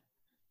happy.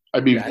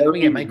 I'd be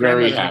my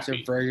very happy.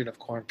 It's a version of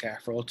corn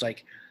casserole. It's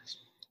like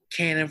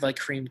can of like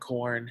creamed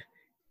corn.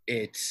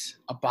 It's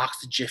a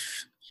box of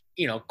Jif,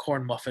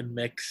 corn muffin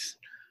mix.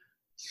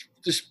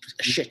 Just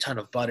a shit ton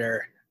of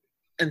butter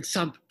and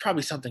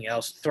probably something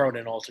else. Throw it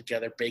in all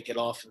together, bake it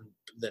off, and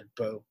then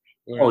boom.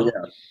 Oh yeah.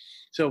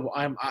 So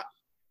I am.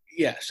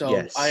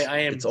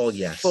 It's all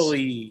yes.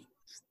 Fully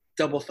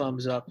double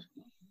thumbs up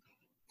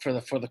for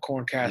the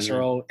corn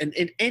casserole and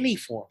in any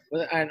form.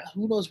 And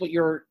who knows what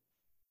your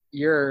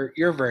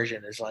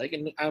version is like?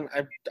 And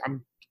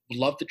I'm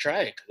love to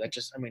try it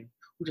because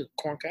who does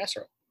corn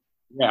casserole?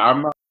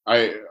 Yeah,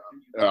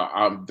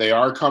 they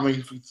are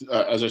coming.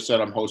 As I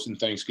said, I'm hosting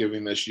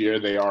Thanksgiving this year.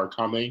 They are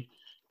coming,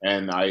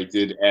 and I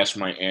did ask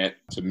my aunt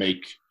to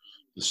make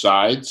the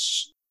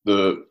sides,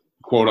 the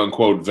quote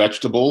unquote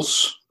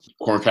vegetables.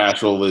 Corn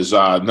casserole is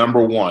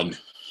number one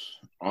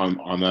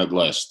on that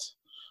list.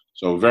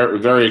 So very,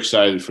 very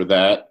excited for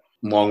that.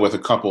 Along with a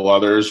couple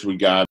others, we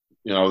got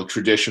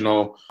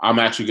traditional. I'm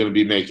actually going to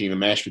be making the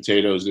mashed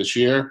potatoes this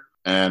year,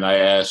 and I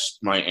asked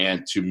my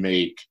aunt to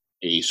make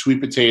a sweet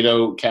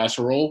potato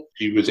casserole.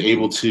 She was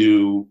able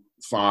to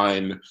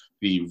find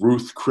the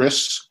Ruth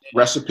Chris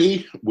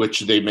recipe,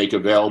 which they make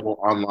available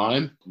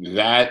online.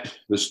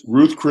 This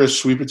Ruth Chris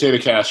sweet potato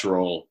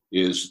casserole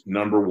is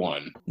number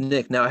one.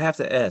 Nick, now I have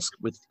to ask,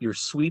 with your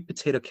sweet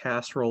potato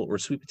casserole or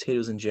sweet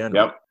potatoes in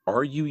general,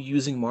 Are you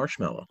using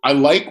marshmallow? I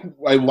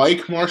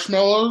like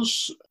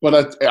marshmallows,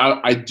 but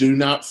I do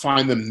not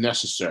find them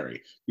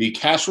necessary. The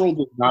casserole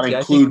does not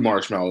include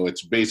marshmallow.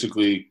 It's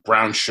basically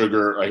brown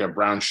sugar, like a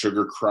brown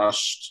sugar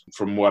crust,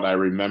 from what I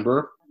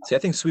remember. See, I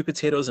think sweet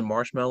potatoes and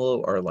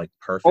marshmallow are like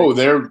perfect. Oh,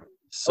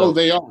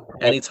 they are.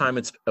 Anytime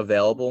it's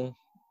available,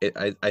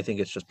 I think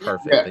it's just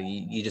perfect. Yeah.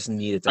 You just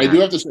need it to I happen.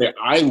 do have to say,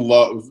 I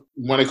love,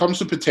 when it comes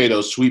to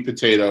potatoes, sweet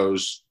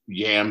potatoes,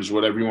 yams,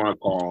 whatever you want to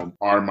call them,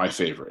 are my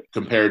favorite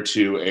compared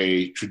to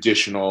a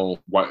traditional,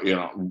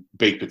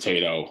 baked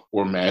potato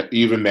or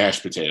even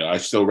mashed potato. I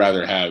still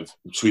rather have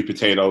sweet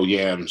potato,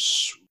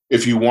 yams.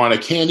 If you want to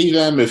candy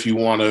them, if you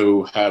want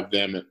to have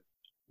them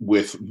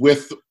with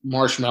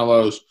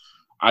marshmallows,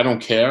 I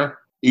don't care.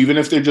 Even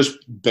if they're just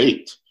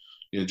baked,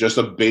 just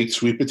a baked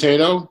sweet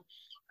potato,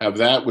 have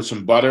that with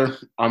some butter.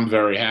 I'm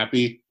very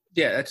happy.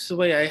 Yeah, that's the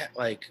way I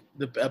like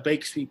a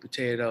baked sweet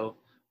potato.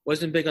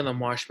 Wasn't big on the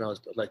marshmallows,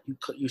 but like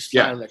you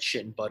slide that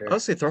shit in butter. I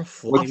was say throw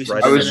fluff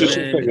right I in was just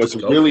there. saying, what's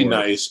really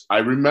nice. I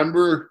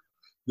remember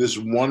this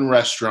one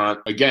restaurant,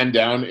 again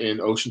down in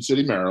Ocean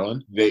City,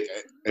 Maryland.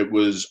 It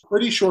was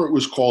pretty sure it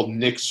was called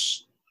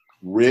Nick's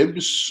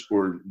Ribs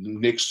or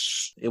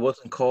Nick's. It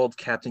wasn't called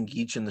Captain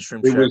Geach and the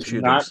Shrimp It was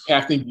Sharpshooters. not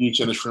Captain Geach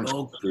and the Shrimp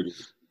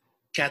Sharpshooters.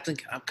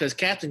 Because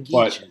Captain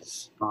Geach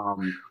is.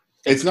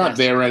 It's not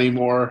there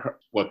anymore.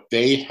 But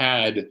they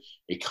had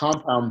a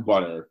compound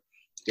butter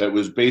that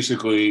was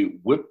basically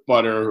whipped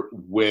butter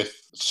with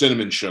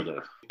cinnamon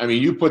sugar. I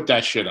mean, you put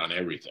that shit on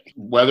everything,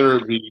 whether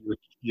it be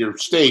your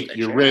steak,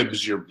 your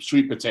ribs, your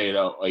sweet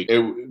potato. Like, it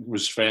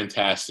was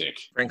fantastic.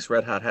 Frank's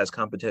Red Hot has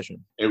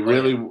competition. It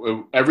really,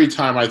 every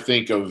time I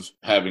think of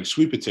having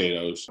sweet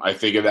potatoes, I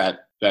think of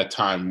that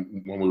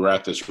time when we were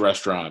at this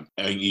restaurant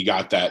and you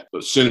got that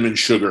cinnamon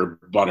sugar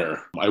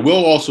butter. I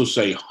will also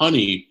say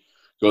honey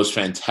goes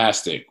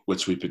fantastic with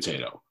sweet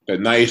potato.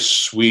 That nice,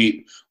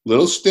 sweet,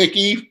 little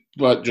sticky,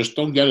 but just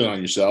don't get it on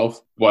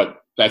yourself. But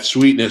that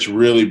sweetness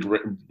really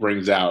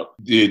brings out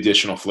the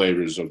additional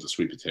flavors of the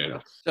sweet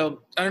potato.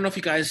 So I don't know if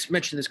you guys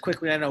mentioned this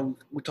quickly. I know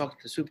we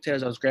talked to sweet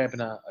potatoes. I was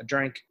grabbing a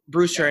drink.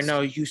 Brewster, yes. I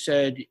know you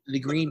said the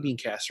green bean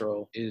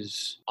casserole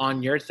is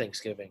on your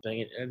Thanksgiving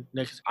thing. And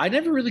I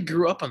never really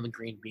grew up on the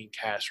green bean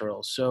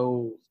casserole.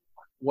 So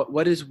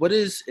what is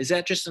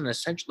that just an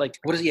essential, like,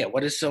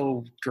 what is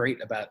so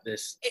great about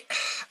this?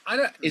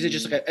 Is it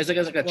just like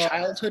a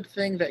childhood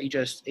thing that you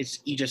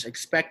just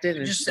expect it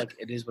and it's just like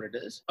it is what it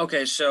is?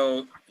 Okay,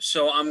 so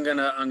I'm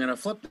gonna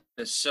flip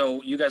this.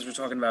 So you guys were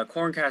talking about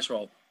corn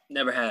casserole.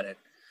 Never had it.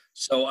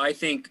 So I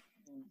think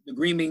the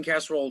green bean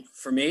casserole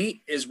for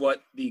me is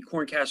what the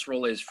corn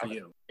casserole is for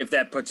you. If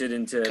that puts it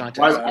into context.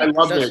 I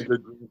love it.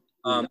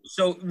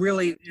 So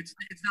really, it's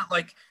not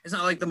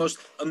like the most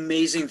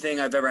amazing thing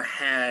I've ever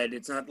had.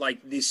 It's not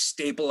like the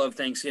staple of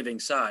Thanksgiving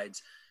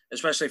sides,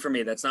 especially for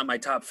me. That's not my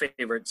top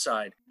favorite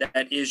side.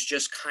 That is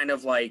just kind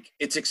of like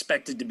it's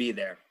expected to be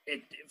there.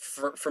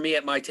 For me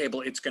at my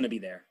table, it's going to be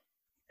there.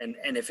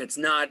 And if it's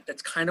not,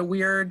 that's kind of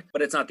weird,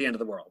 but it's not the end of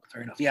the world.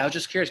 Fair enough. Yeah, I was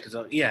just curious because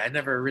I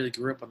never really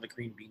grew up on the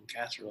green bean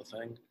casserole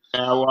thing.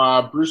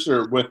 Now,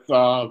 Brewster, with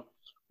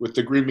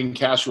the green bean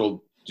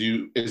casserole.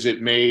 Is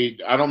it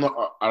made? I don't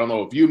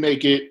know if you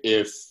make it,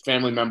 if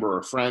family member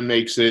or friend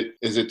makes it.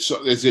 Is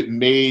it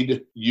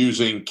made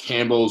using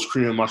Campbell's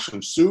cream and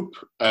mushroom soup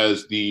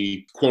as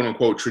the quote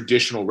unquote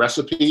traditional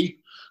recipe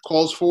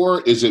calls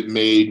for? Is it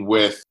made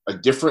with a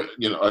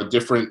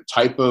different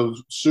type of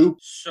soup?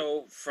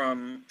 So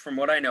from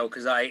what I know,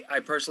 because I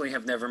personally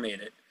have never made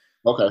it.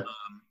 Okay.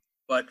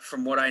 But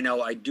from what I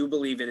know, I do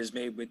believe it is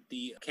made with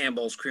the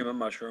Campbell's cream and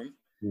mushroom,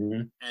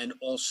 and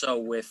also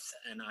with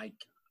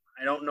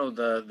I don't know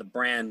the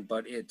brand,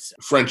 but it's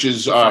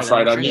French's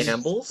fried onions.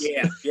 Campbell's?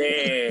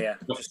 Yeah.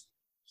 Just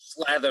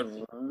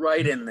slathered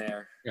right in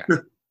there. Yeah.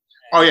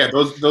 Oh yeah,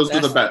 those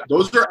are the best.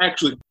 Those are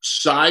actually,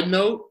 side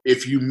note,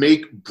 if you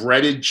make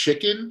breaded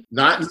chicken,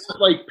 not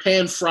like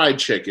pan fried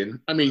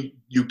chicken. I mean,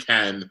 you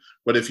can,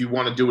 but if you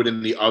want to do it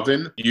in the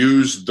oven,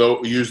 use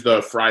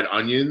the fried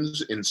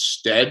onions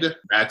instead.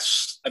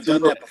 I've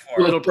done that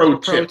before. Little pro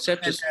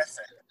tip.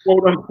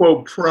 Quote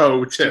unquote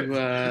pro tip.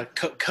 To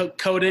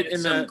coat it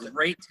in the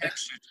great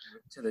texture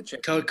to the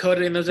chicken. Coat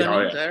it in those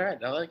onions. Yeah. All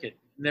right, I like it.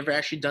 Never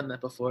actually done that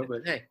before,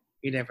 but hey,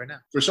 you never know.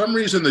 For some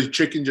reason, the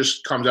chicken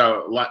just comes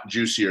out a lot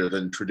juicier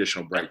than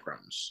traditional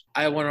breadcrumbs.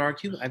 I want to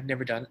argue. I've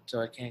never done it, so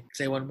I can't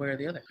say one way or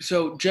the other.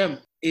 So, Jim,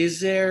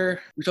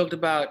 we talked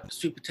about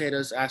sweet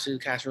potatoes,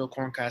 acid casserole,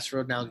 corn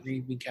casserole, now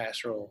green bean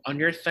casserole. On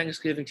your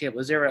Thanksgiving table,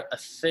 is there a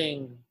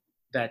thing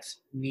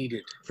that's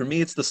needed? For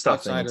me, it's the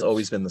stuffing. It's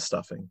always been the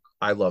stuffing.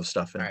 I love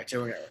stuffing. All right, so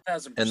we're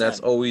going and that's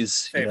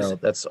always,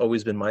 that's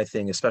always been my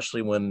thing,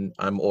 especially when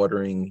I'm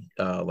ordering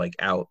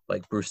out,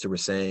 like Brewster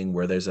was saying,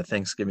 where there's a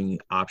Thanksgiving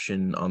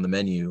option on the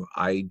menu.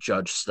 I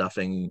judge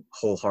stuffing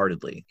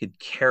wholeheartedly. Could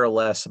care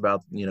less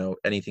about,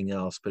 anything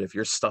else, but if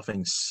your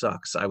stuffing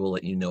sucks, I will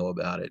let you know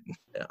about it.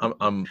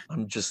 I'm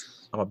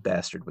a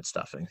bastard with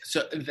stuffing.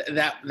 So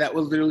that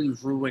will literally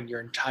ruin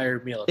your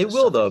entire meal. It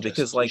will though,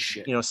 because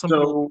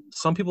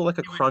some people like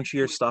a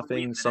crunchier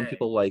stuffing, some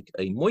people like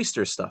a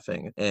moister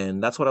stuffing, and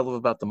that's what I love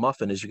about the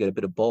muffin is you get a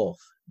bit of both.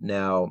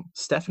 Now,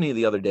 Stephanie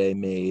the other day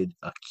made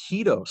a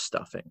keto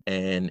stuffing,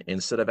 and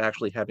instead of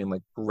actually having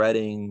like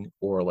breading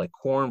or like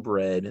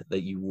cornbread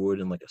that you would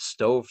in like a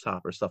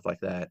stovetop or stuff like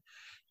that,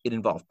 it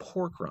involved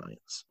pork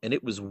rinds, and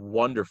it was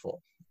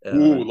wonderful.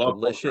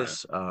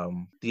 Delicious.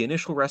 The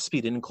initial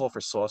recipe didn't call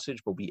for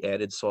sausage, but we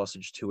added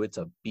sausage to it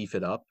to beef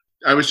it up.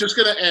 I was just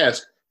going to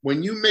ask,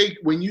 when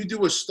you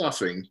do a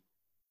stuffing,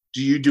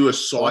 do you do a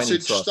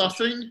sausage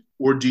stuffing,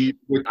 or do you?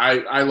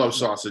 I love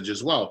sausage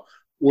as well.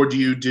 Or do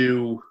you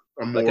do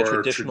a more like a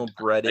traditional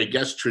breaded? I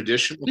guess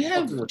traditional. We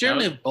have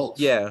generally both.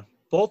 Yeah,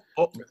 both.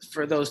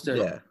 For those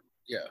that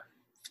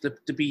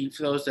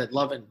for those that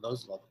love it, and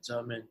those love it. So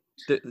I mean,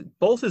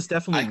 both is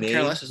definitely made.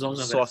 As long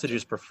as sausage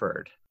is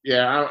preferred.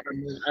 Yeah,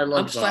 I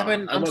love.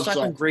 I'm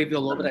slapping gravy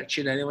all over that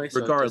shit anyway. So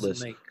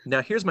regardless.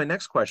 Now here's my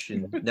next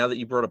question. Now that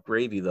you brought up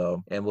gravy,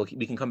 though, and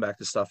we can come back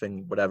to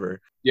stuffing,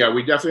 whatever. Yeah,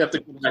 we definitely have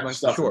to come back to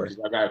stuffing. Sure.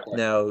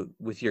 Now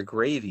with your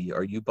gravy,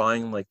 are you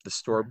buying like the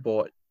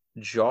store-bought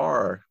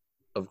jar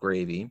of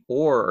gravy,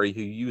 or are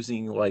you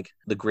using like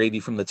the gravy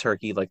from the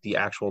turkey, like the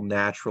actual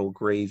natural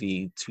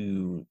gravy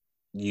to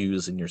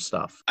use in your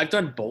stuff? I've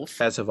done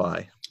both. As have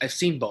I. I've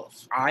seen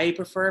both. My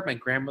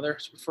grandmother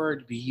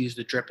preferred, we use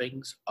the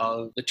drippings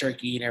of the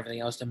turkey and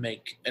everything else to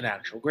make an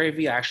actual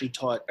gravy. I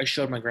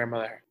showed my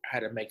grandmother how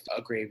to make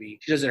a gravy.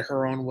 She does it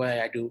her own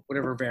way. I do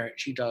whatever variant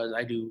she does.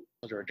 I do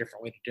a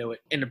different way to do it.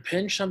 In a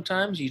pinch,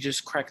 sometimes you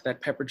just crack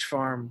that Pepperidge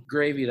Farm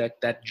gravy,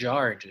 that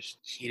jar, and just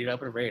heat it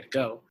up and ready to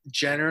go.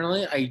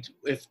 Generally,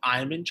 if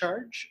I'm in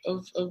charge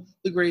of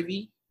the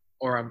gravy,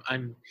 or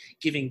I'm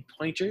giving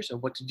pointers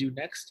of what to do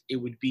next, it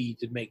would be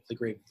to make the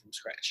gravy from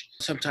scratch.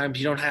 Sometimes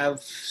you don't have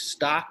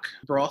stock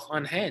broth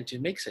on hand to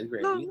make said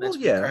gravy. That's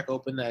when you crack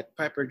open that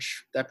Pepperidge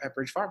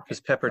Farm.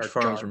 Because Pepperidge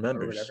Farms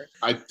remembers.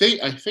 I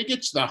think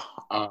it's the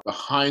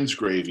Heinz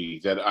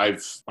gravy that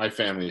my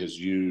family has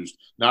used,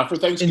 not for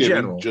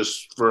Thanksgiving,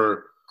 just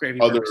for gravy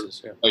other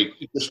purposes, like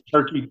just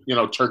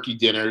turkey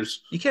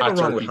dinners. You can't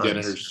go wrong with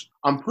Heinz.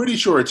 I'm pretty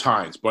sure it's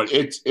Heinz, but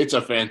it's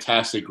a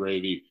fantastic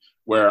gravy,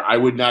 where I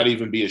would not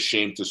even be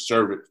ashamed to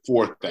serve it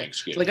for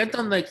Thanksgiving. Like I've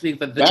done like the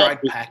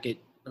dried packet.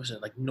 What was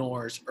it, like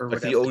Knorr's or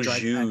like whatever? The au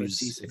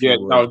jus. Yeah,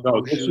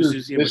 no. This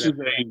is a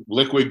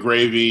liquid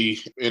gravy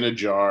in a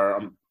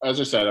jar. As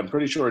I said, I'm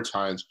pretty sure it's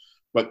Heinz.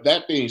 But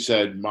that being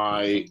said,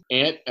 my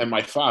aunt and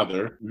my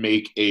father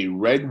make a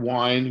red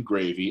wine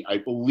gravy. I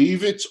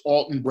believe it's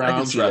Alton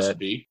Brown's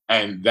recipe,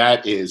 and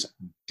that is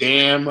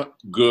damn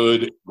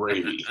good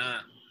gravy.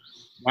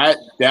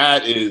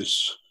 That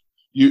is.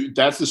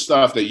 That's the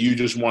stuff that you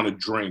just want to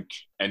drink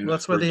and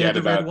that's why they have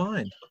the red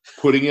wine.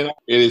 Putting it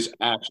is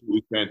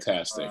absolutely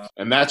fantastic.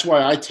 And that's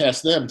why I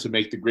test them to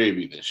make the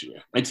gravy this year.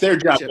 It's their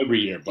job every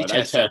year, but I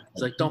test them.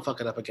 It's like, don't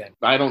fuck it up again.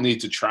 I don't need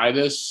to try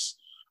this.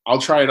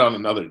 I'll try it on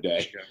another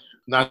day,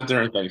 not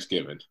during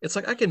Thanksgiving. It's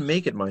like I can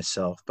make it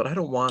myself, but I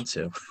don't want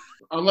to.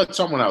 I'll let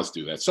someone else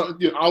do that. So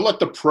I'll let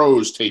the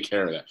pros take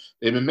care of that.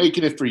 They've been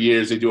making it for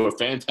years. They do a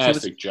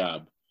fantastic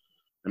job.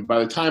 And by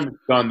the time it's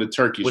done, the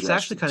turkey's What's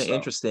actually kind of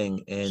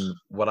interesting and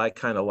what I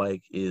kind of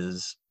like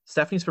is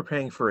Stephanie's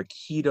preparing for a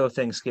keto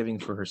Thanksgiving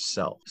for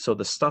herself. So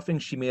the stuffing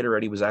she made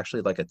already was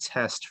actually like a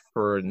test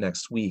for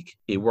next week.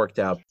 It worked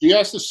out. She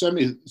has to send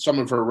me some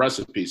of her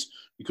recipes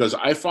because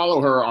I follow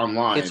her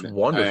online. It's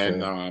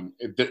wonderful. And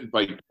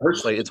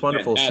it's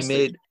wonderful. Fantastic. She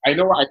made. I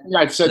think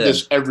I've said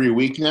this every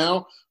week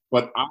now,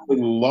 but I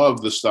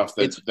love the stuff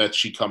that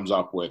she comes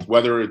up with,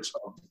 whether it's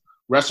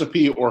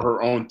recipe or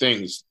her own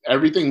things.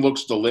 Everything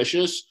looks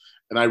delicious,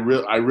 and I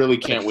really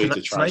can't wait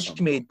to try tonight something.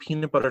 She made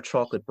peanut butter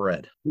chocolate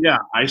bread. Yeah,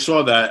 I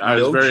saw that.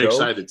 I was very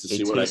excited to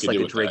see what I could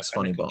do with Drake's that.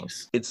 Funny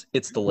Bones.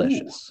 It's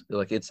delicious. Ooh.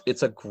 Like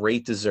it's a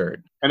great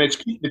dessert. And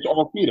it's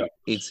all keto.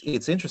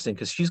 It's interesting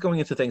because she's going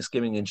into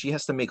Thanksgiving and she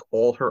has to make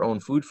all her own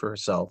food for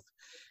herself.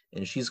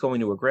 And she's going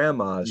to her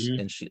grandma's,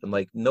 and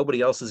nobody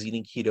else is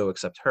eating keto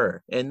except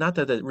her. And not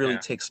that it really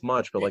takes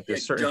much, but like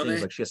there's certain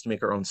things like she has to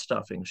make her own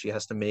stuffing. She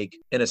has to make,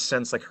 in a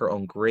sense, like her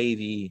own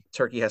gravy.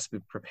 Turkey has to be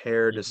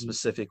prepared a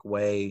specific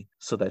way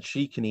so that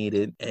she can eat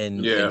it.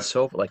 And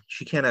so like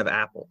she can't have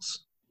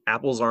apples.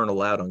 Apples aren't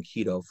allowed on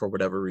keto for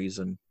whatever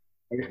reason.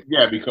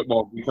 Yeah, because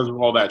of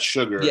all that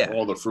sugar,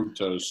 all the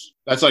fructose.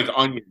 That's like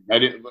onion. I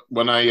didn't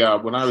when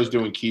I was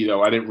doing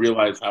keto, I didn't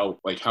realize how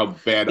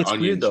bad it's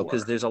onions weird though, were.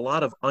 because there's a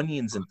lot of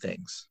onions and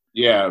things.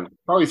 Yeah,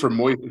 probably for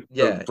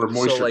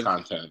moisture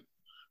content.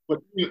 But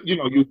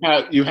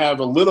you have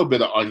a little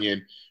bit of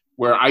onion,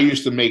 where I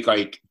used to make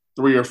like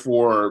 3 or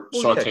 4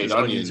 sautéed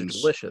onions. Are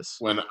delicious.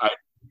 When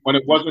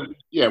it wasn't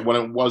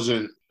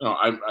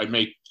I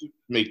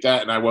make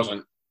that, and I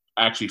wasn't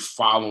actually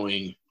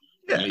following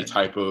any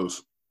type of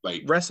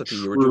like recipe.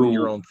 You were doing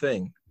your own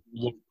thing.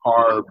 Low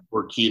carb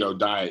or keto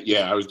diet.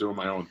 Yeah, I was doing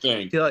my own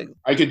thing.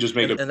 I could just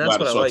make and that's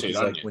what I like. Is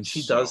like when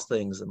she does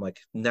things, and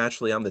like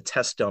naturally, I'm the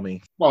test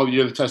dummy. Well,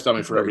 you're the test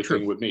dummy for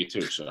everything with me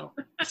too. So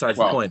besides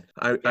the point,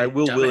 I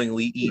will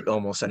willingly eat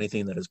almost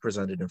anything that is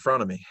presented in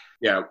front of me.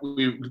 Yeah,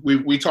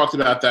 we talked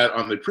about that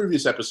on the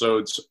previous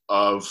episodes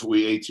of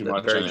We Ate Too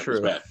Much. Very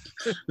true.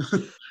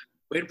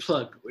 Way to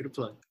plug.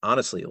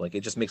 Honestly, like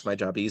it just makes my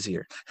job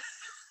easier.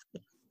 Yeah.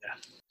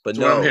 But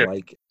no,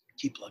 like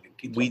Keep plugging.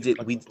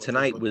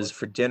 Tonight was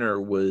for dinner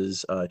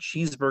was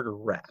cheeseburger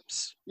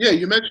wraps. Yeah,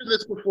 you mentioned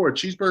this before.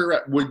 Cheeseburger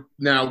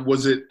wrap.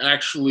 Was it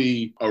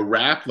actually a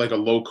wrap, like a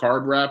low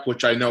carb wrap,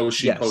 which I know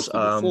she posted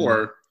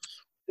before?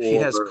 She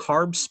has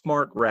Carb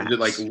Smart wraps,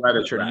 like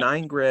which are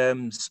 9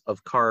 grams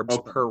of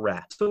carbs per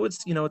wrap. So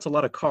it's a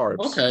lot of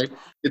carbs. Okay,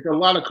 it's a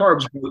lot of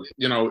carbs.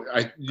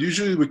 I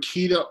usually with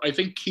keto, I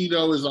think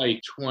keto is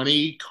like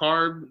 20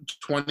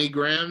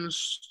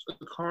 grams of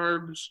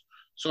carbs,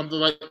 something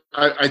like.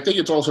 I think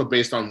it's also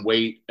based on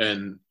weight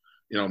and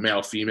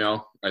male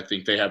female. I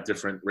think they have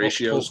different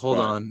ratios. Hold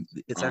on,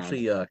 it's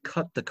actually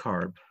cut the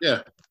carb.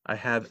 Yeah. I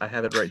have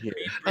it right here.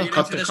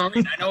 Cut the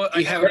carb. I know.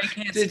 I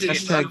can't see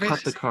hashtag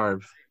cut the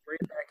carb.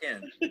 Back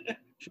in.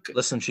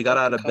 Listen, she got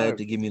out of bed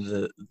to give me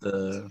the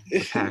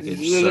package.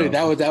 Literally,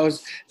 that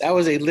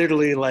was a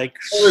literally like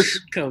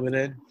coming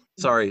in.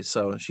 Sorry,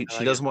 so she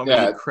doesn't want me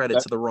to give credit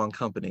to the wrong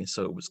company,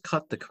 so it was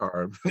cut the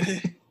carb.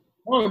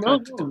 No.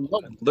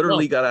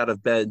 Literally got out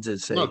of bed to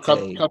say,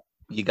 hey,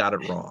 you got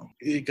it wrong.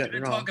 You got it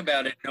wrong. Talk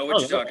about it. Know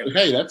what you're talking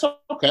about. Hey, that's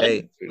okay.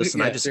 Hey,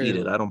 listen, I just eat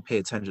it. I don't pay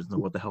attention to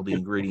what the hell the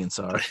ingredients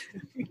are.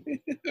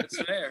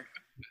 That's fair.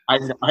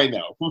 I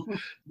know.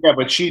 Yeah,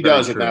 but she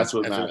does, and that's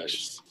what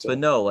matters. But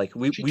no, like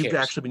we've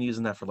actually been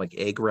using that for like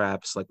egg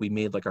wraps. Like we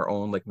made like our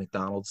own like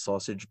McDonald's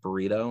sausage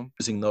burrito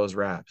using those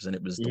wraps, and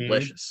it was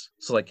delicious.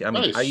 So like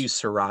I use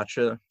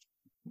sriracha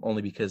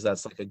only because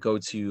that's like a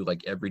go-to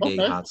like everyday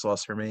hot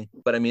sauce for me.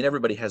 But I mean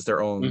everybody has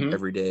their own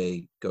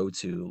everyday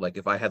go-to. Like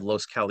if I had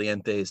Los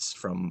Calientes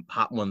from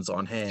Hot Ones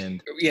on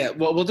hand. Yeah,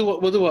 well we'll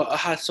do a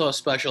hot sauce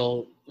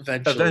special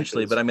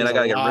eventually, but I mean I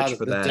gotta get Rich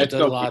for that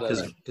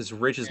because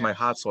Rich is my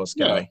hot sauce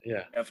guy.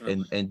 Yeah,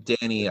 definitely. And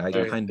Danny, I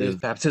kind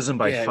of baptism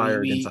by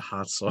fire into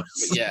hot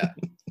sauce. Yeah.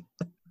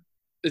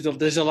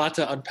 There's a lot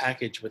to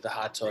unpackage with the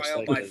hot sauce.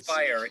 Trial by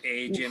fire,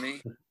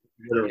 Jimmy?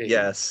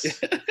 Yes.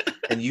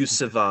 And you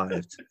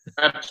survived.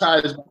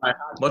 Baptized by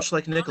much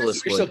like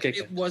Nicholas would.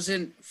 It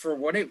wasn't for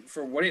what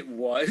it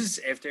was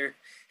after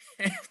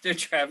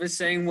Travis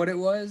saying what it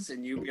was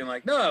and you being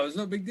like, no, it was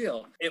no big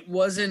deal. It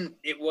wasn't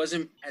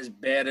as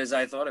bad as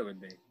I thought it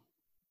would be.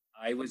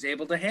 I was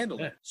able to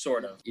handle it,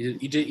 sort of.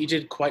 You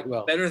did quite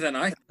well. Better than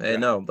I thought. I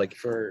know, like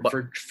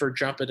for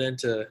jumping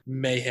into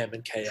mayhem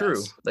and chaos.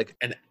 True. Like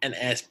and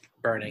ass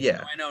burning.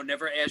 Yeah. I know,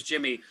 never ask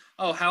Jimmy,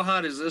 oh, how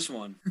hot is this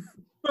one?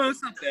 Oh,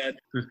 it's not bad.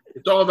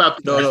 It's all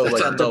about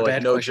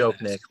no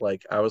joke, Nick.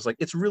 Like I was like,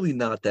 it's really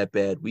not that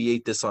bad. We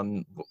ate this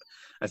on,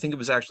 I think it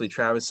was actually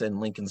Travis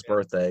and Lincoln's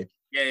birthday.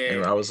 Yeah.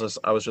 And I was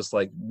just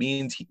like,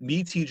 me,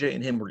 TJ,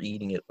 and him were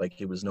eating it like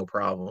it was no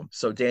problem.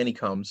 So Danny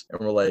comes and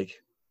we're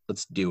like,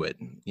 let's do it.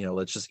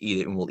 Let's just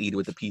eat it and we'll eat it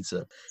with the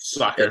pizza.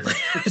 Sucker.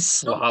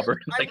 Slobber.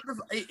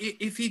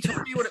 If he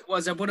told me what it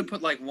was, I would have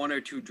put like 1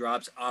 or 2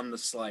 drops on the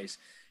slice.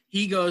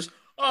 He goes,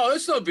 oh,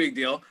 it's no big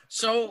deal.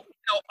 So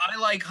I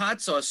like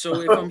hot sauce.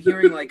 So if I'm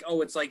hearing like,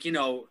 oh, it's like,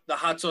 the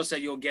hot sauce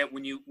that you'll get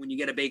when you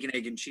get a bacon,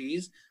 egg, and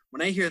cheese.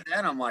 When I hear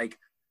that, I'm like,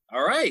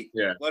 all right,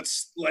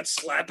 let's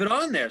slap it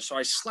on there. So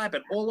I slap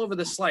it all over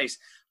the slice.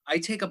 I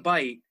take a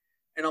bite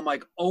and I'm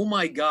like, oh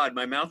my God,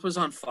 my mouth was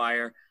on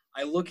fire.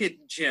 I look at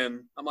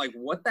Jim. I'm like,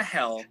 what the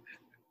hell?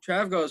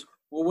 Trav goes,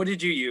 well, what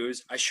did you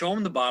use? I show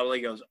him the bottle.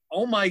 He goes,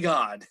 oh my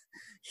God.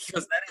 He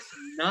goes, that is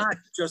not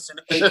just an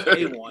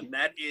okay one.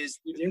 That is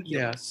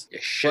ridiculous.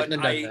 Yeah,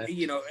 but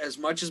as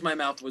much as my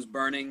mouth was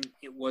burning,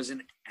 it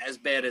wasn't as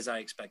bad as I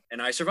expected.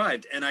 And I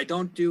survived. And I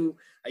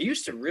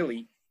used to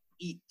really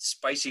eat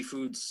spicy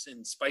foods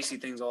and spicy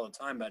things all the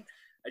time, but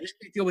I just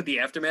can't deal with the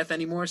aftermath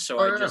anymore. So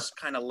I just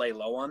kind of lay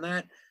low on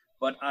that.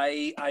 But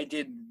I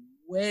did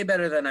way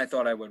better than I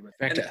thought I would with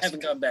it. And I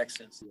haven't gone back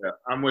since. Yeah,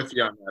 I'm with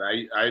you on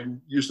that. I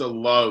used to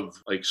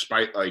love like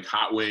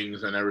hot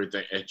wings and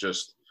everything. It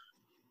just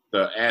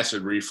the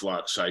acid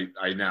reflux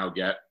I now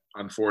get,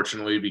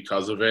 unfortunately,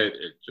 because of it.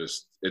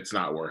 It's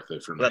not worth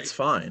it for me. That's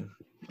fine.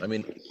 I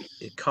mean,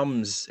 it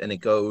comes and it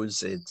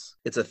goes.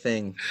 It's a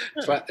thing.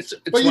 It's why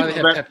they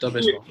have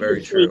Pepto-Bismol.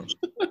 Very true.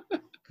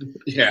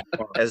 Yeah.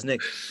 As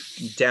Nick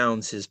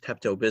downs his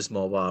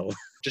Pepto-Bismol bottle.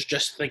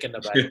 Just thinking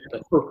about it.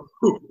 But...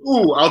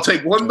 Ooh, I'll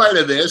take 1 bite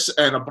of this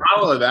and a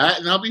bottle of that,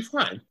 and I'll be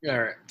fine. All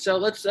right. So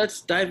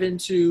let's dive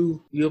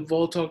into. You've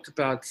all talked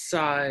about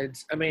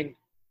sides. I mean,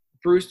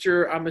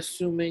 Brewster, I'm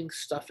assuming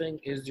stuffing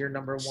is your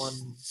number one.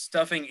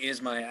 Stuffing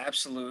is my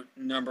absolute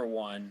number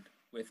one,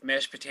 with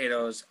mashed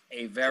potatoes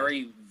a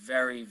very,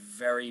 very,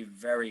 very,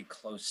 very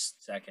close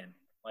second.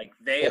 Like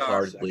they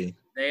are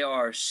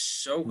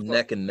so close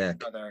neck and neck.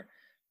 To each other,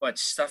 but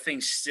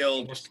stuffing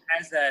still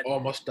has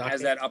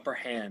that upper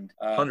hand.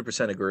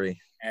 100%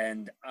 agree.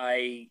 And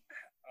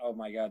oh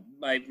my God,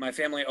 my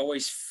family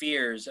always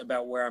fears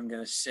about where I'm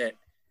going to sit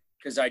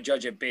because I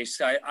judge it based.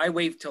 I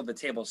wait till the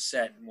table's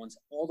set, and once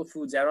all the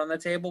food's out on the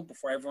table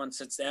before everyone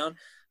sits down,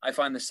 I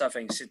find the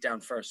stuffing, sit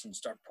down first, and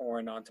start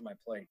pouring onto my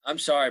plate. I'm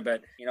sorry,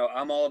 but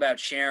I'm all about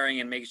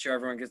sharing and making sure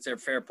everyone gets their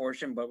fair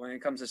portion. But when it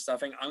comes to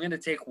stuffing, I'm going to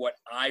take what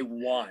I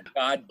want.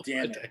 God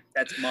damn it,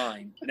 that's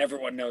mine, and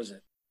everyone knows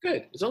it.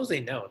 Good, as long as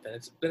they know, then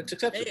it's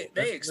acceptable.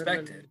 They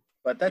expect it.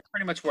 But that's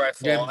pretty much where I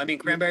fall. Yeah. I mean,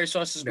 cranberry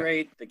sauce is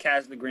great. The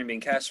green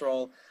bean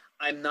casserole.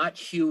 I'm not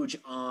huge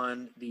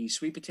on the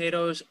sweet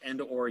potatoes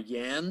and or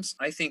yams.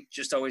 I think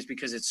just always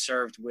because it's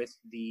served with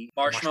the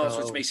marshmallows,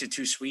 which makes it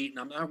too sweet. And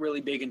I'm not really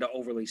big into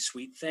overly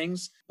sweet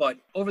things. But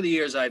over the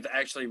years, I've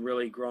actually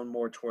really grown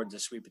more towards the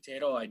sweet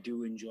potato. I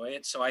do enjoy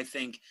it. So I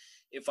think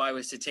if I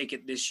was to take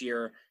it this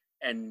year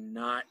and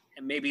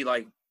maybe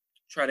like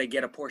try to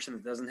get a portion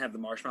that doesn't have the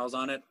marshmallows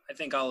on it, I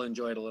think I'll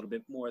enjoy it a little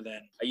bit more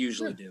than I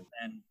usually do.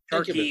 And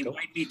turkey,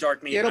 white meat,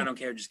 dark meat, I don't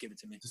care. Just give it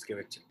to me. Just give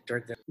it to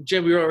me.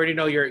 Jim, we already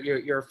know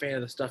you're a fan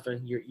of the stuffing.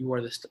 You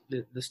are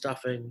the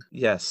stuffing.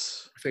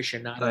 Yes.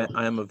 Aficionado.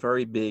 I am a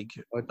very big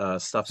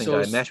stuffing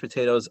guy. Mashed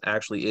potatoes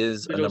actually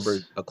is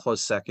a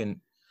close second.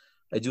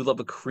 I do love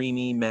a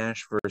creamy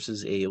mash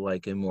versus a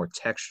more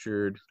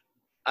textured,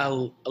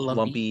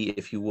 lumpy,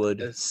 if you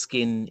would,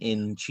 skin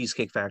in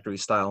Cheesecake Factory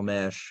style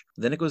mash.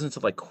 Then it goes into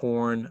like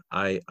corn.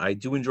 I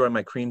do enjoy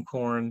my cream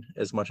corn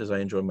as much as I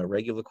enjoy my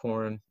regular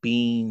corn.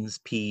 Beans,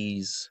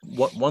 peas.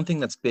 One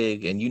thing that's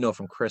big, and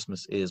from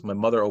Christmas, is my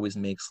mother always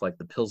makes like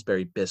the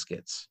Pillsbury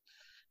biscuits.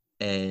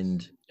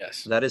 And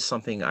that is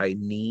something I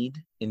need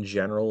in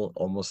general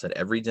almost at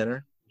every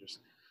dinner.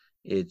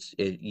 You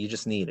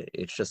just need it.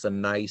 It's just a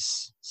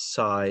nice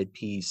side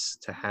piece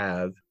to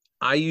have.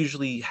 I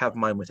usually have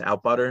mine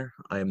without butter.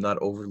 I am not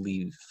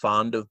overly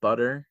fond of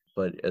butter,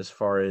 but as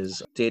far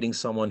as dating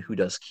someone who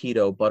does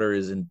keto, butter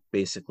is in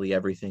basically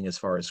everything as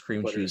far as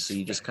cream cheese. So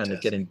you just kind of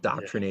get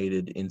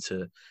indoctrinated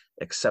into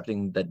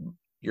accepting that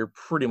you're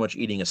pretty much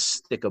eating a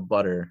stick of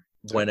butter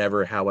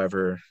whenever,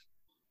 however,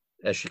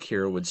 as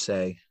Shakira would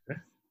say.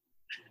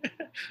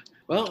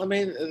 Well, I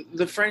mean,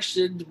 the French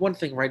did one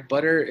thing, right?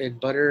 Butter and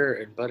butter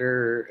and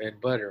butter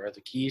and butter are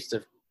the keys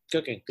to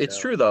cooking. It's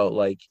true though.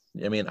 Like,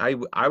 I mean,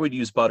 I would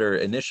use butter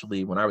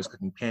initially when I was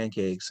cooking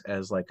pancakes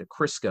as like a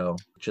Crisco,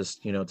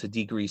 just to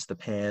degrease the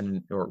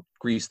pan or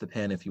grease the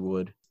pan, if you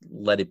would.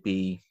 Let it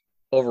be.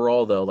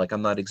 Overall though, like,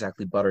 I'm not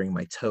exactly buttering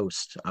my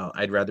toast.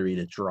 I'd rather eat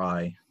it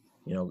dry,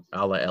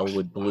 a la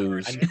Elwood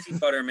Blues. I'm a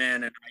butter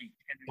man, and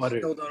I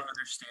still don't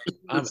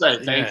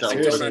understand. I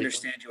don't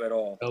understand you at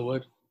all.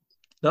 Elwood.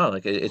 No,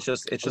 like it's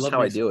just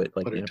how I do it.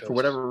 Like, for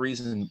whatever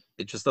reason,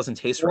 it just doesn't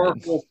taste right.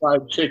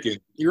 Fried chicken.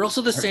 You're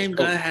also the same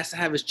guy that has to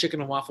have his chicken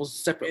and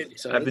waffles separately.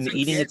 So I've been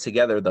eating it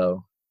together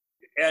though.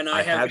 And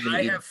I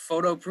have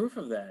photo proof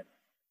of that.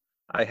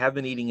 I have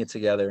been eating it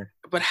together.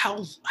 But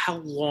how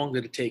long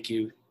did it take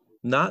you?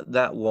 Not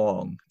that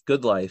long.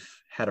 Good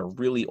Life had a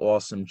really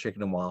awesome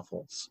chicken and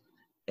waffles,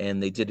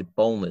 and they did it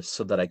boneless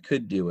so that I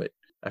could do it.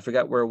 I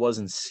forgot where it was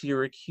in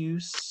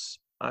Syracuse.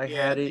 I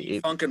had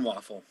it. Funkin'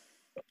 Waffle.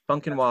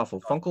 Funkin'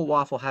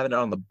 Waffle had it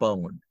on the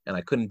bone, and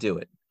I couldn't do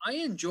it. I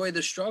enjoy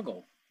the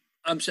struggle.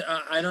 I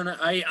don't know.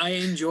 I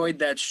enjoyed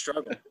that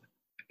struggle.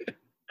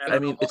 I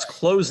mean, it's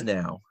closed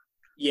now.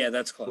 Yeah,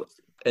 that's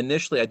closed.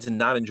 Initially, I did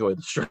not enjoy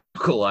the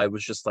struggle. I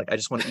was just like, I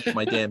just want to eat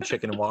my damn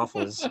chicken and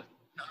waffles,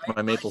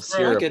 my maple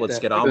syrup. Let's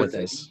get on with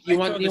this. You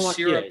want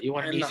syrup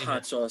and the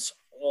hot sauce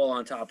all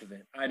on top of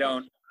it. I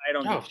don't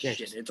give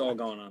shit. It's all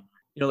going on.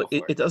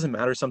 It doesn't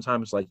matter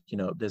sometimes. Like,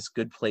 there's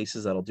good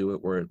places that'll do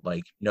it where,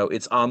 like,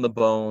 it's on the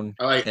bone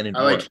and it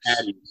works.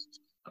 Patties.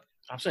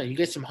 I'm saying, you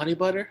get some honey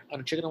butter on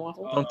a chicken and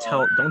waffle?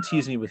 Don't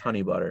tease me with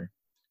honey butter,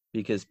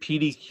 because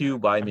PDQ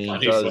by me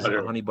does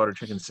a honey butter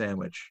chicken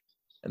sandwich,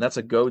 and that's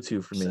a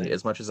go-to for me.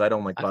 As much as I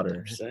don't like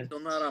butter, still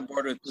not on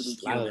board with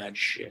PDQ. That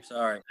shit.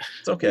 Sorry.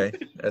 It's okay.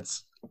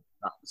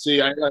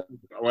 See,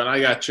 when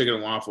I got chicken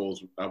and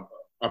waffles up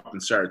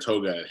in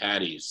Saratoga at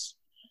Hattie's,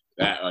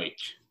 that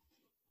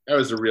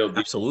was the real deal.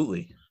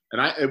 Absolutely.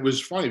 And it was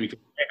funny because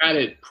I had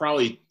it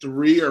probably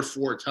 3 or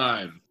 4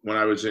 times when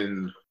I was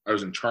in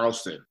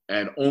Charleston,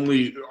 and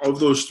only of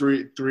those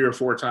three or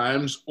 4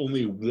 times,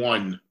 only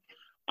one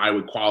I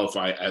would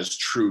qualify as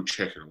true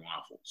chicken and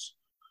waffles.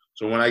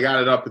 So when I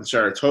got it up in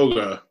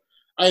Saratoga,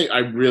 I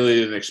really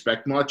didn't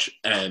expect much,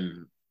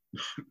 and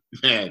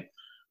man,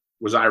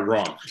 was I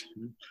wrong.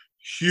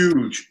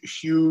 Huge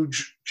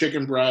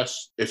chicken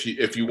breast. If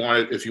you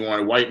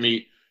wanted white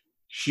meat,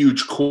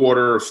 huge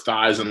quarter of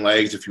thighs and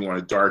legs. If you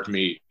wanted dark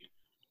meat,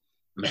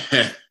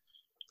 man,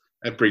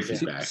 that brings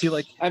me back. See,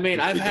 like, I mean,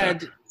 I've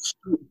had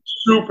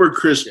super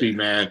crispy,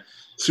 man.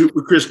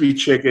 Super crispy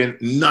chicken,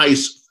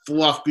 nice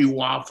fluffy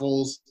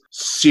waffles,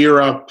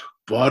 syrup,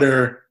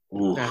 butter.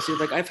 Ooh. Yeah, see,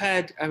 like, I've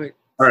had. I mean,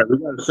 all right, we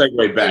got to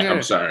segue back.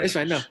 I'm sorry. It's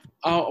fine. No,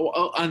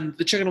 on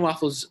the chicken and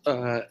waffles,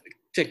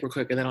 take real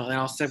quick, and then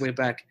I'll segue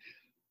back.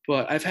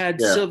 But I've had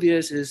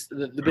Sylvia's, is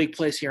the big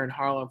place here in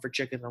Harlem for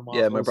chicken and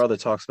waffles. Yeah, my brother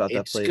talks about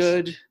that place. It's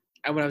good.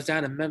 And when I was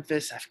down in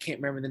Memphis, I can't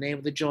remember the name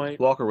of the joint.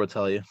 Walker would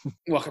tell you.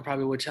 Walker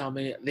probably would tell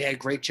me. They had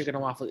great chicken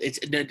and waffles.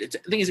 The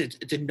thing is,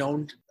 it's a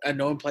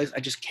known place. I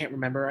just can't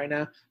remember right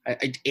now.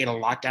 I ate a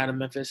lot down in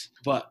Memphis.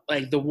 But,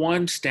 like, the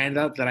one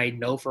standout that I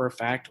know for a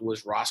fact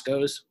was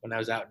Roscoe's when I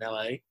was out in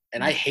L.A.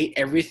 And I hate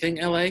everything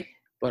L.A.,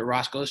 but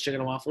Roscoe's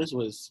chicken and waffles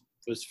was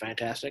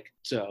fantastic.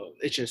 So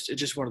it's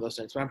just one of those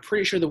things. But I'm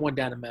pretty sure the one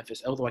down in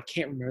Memphis, although I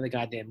can't remember the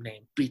goddamn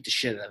name, beat the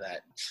shit out of that.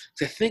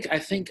 So I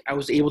think I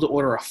was able to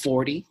order a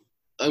 40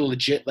 a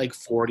legit like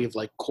 40 of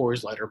like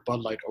Coors Light or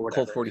Bud Light or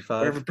whatever. Colt 45.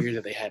 Whatever beer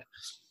that they had.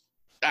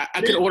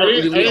 I could order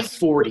a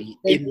 40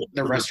 in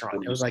the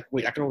restaurant. It was like,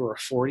 wait, I can order a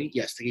 40?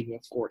 Yes, they gave me a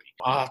 40.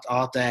 I'll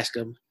have to ask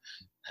them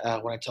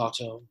when I talk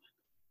to them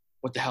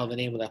what the hell the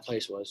name of that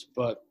place was.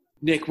 But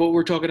Nick, what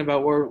we're talking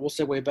about, we'll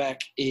segue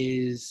back,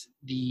 is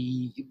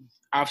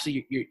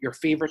obviously your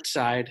favorite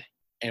side,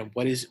 and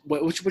what's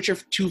your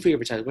two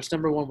favorite sides? What's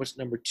number one? What's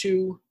number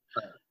two?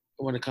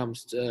 When it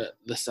comes to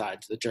the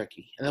sides, the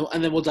jerky,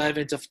 and then we'll dive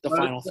into the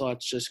final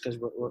thoughts, just because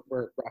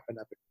we're wrapping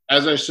up.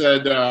 As I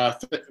said,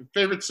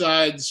 favorite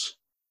sides.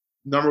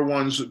 Number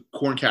one's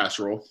corn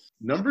casserole.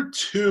 Number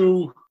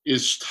two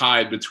is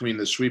tied between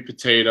the sweet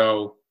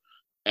potato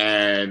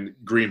and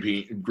green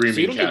bean casserole. So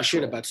you don't give a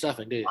shit about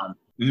stuffing, do you?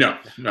 No.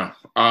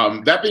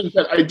 That being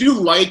said, I do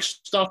like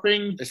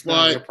stuffing. It's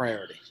not your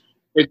priority.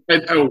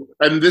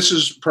 And this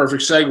is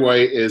perfect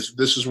segue.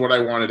 This is what I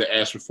wanted to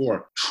ask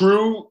before.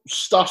 True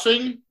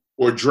stuffing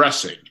or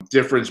dressing?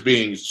 Difference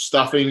being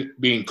stuffing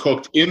being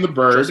cooked in the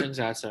bird. Dressing's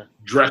outside.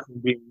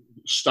 Dressing being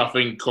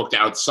stuffing cooked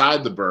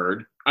outside the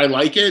bird. I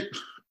like it.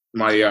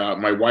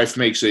 My wife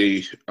makes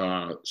a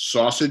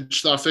sausage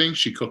stuffing.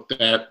 She cooked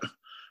that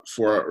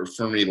for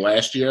me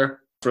last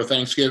year for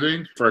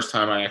Thanksgiving. First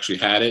time I actually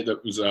had it.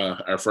 That was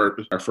our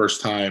first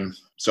time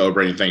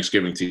celebrating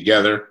Thanksgiving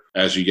together,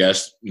 as you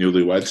guessed,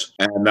 newlyweds.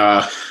 And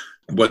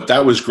but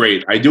that was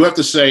great. I do have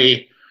to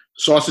say,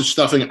 sausage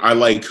stuffing, I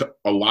like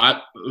a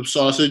lot of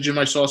sausage in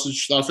my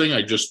sausage stuffing.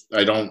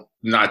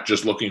 Not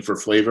just looking for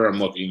flavor. I'm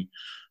looking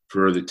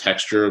for the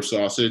texture of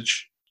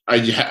sausage.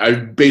 I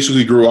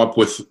basically grew up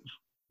with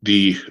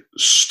the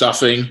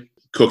stuffing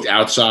cooked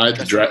outside,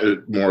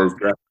 more of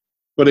dressing.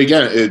 But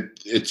again,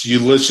 it's you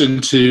listen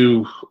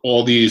to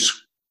all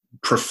these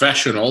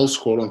professionals,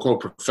 quote unquote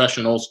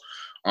professionals,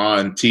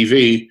 on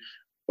TV.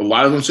 A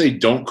lot of them say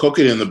don't cook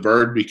it in the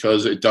bird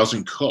because it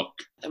doesn't cook.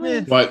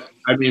 But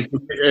I mean,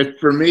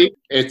 for me,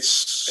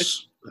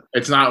 it's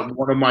not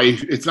one of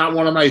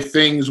my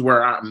things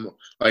where I'm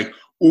like,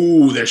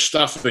 ooh, they're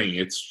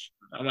stuffing.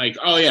 I'm like,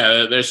 oh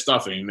yeah, they're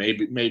stuffing.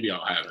 Maybe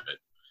I'll have it.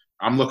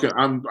 I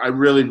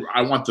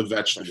want the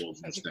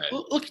vegetables instead.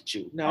 Look at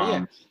you.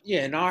 No,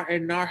 yeah.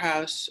 In our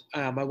house,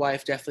 my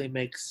wife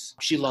definitely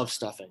she loves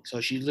stuffing. So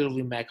she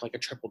literally make like a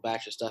triple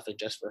batch of stuffing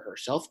just for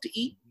herself to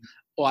eat.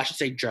 Well, I should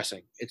say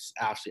dressing. It's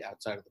absolutely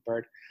outside of the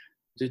bird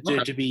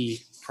to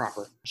be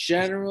proper.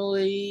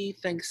 Generally,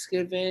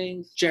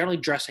 Thanksgiving,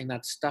 dressing,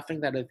 not stuffing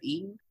that I've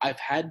eaten. I've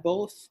had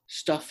both.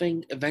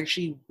 Stuffing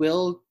eventually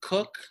will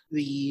cook.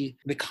 The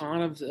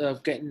con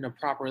of getting a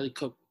properly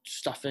cooked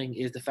stuffing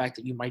is the fact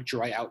that you might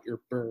dry out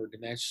your bird,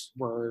 and that's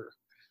where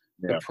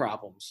the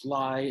problems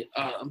lie.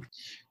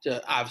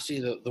 Obviously,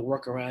 the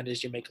workaround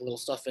is you make a little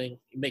stuffing,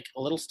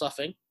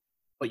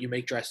 but you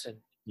make dressing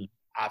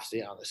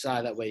obviously on the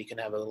side. That way you can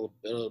have a little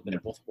bit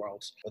of both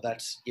worlds. But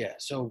that's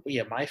So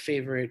my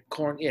favorite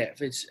corn.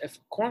 If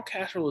corn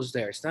casserole is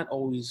there, it's not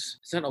always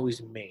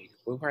made.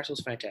 Corn casserole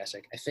is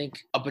fantastic. I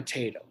think a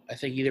potato. I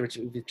think either it's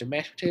a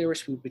mashed potato or a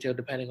sweet potato,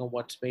 depending on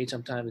what's made.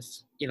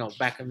 Sometimes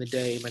back in the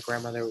day, my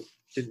grandmother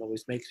didn't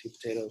always make sweet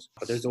potatoes,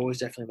 but there's always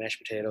definitely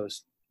mashed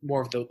potatoes.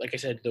 More of like I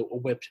said, the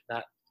whipped,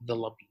 not the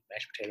lumpy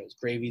mashed potatoes.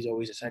 Gravy is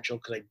always essential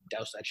because I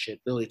douse that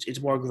shit. Really, it's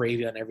more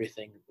gravy on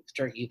everything. The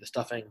turkey, the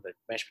stuffing, the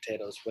mashed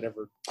potatoes,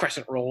 whatever.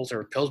 Crescent rolls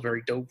or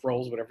Pillsbury dope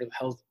rolls, whatever the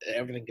hell.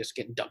 Everything just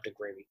getting dumped in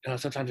gravy.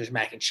 Sometimes there's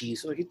mac and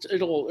cheese. Like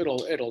it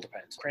all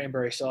depends.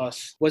 Cranberry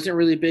sauce. Wasn't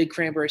really big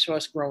cranberry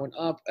sauce growing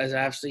up. As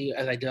I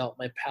developed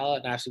my palate,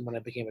 and obviously when I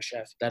became a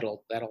chef,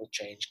 that'll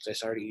change because I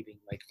started eating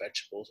like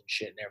vegetables and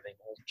shit and everything.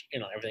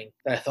 Everything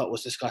that I thought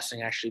was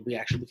disgusting actually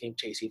became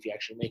tasty if you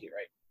actually make it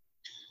right.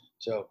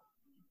 So,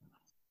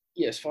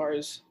 as far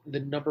as the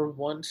number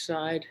one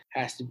side,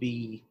 has to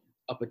be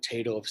a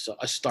potato of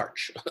a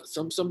starch,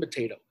 some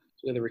potato,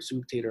 whether it's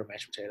sweet potato or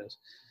mashed potatoes,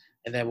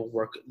 and then we'll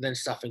work. Then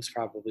stuffing's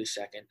probably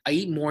second. I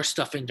eat more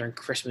stuffing during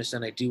Christmas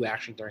than I do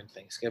actually during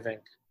Thanksgiving.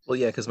 Well,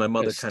 yeah, because my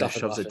mother kind of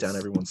shoves it down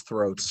everyone's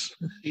throats.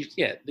 You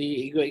guys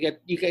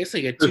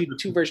get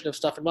two versions of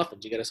stuffing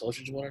muffins. You get a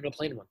sausage one and a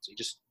plain one. So you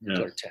just go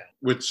to town.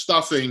 With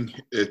stuffing,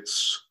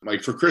 it's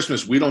like for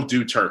Christmas, we don't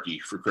do turkey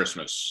for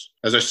Christmas.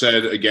 As I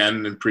said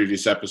again in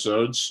previous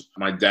episodes,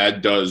 my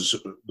dad does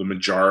the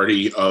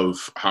majority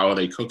of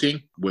holiday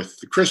cooking. With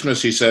Christmas,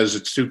 he says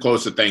it's too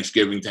close to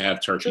Thanksgiving to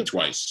have turkey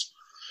twice.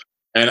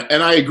 And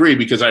I agree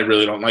because I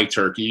really don't like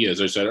turkey.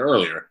 As I said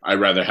earlier, I'd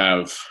rather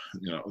have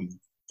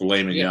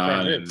filet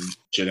mignon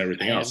and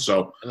everything else.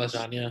 So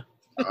lasagna.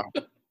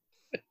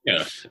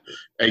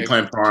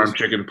 Eggplant parm,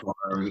 chicken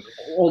parm,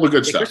 all the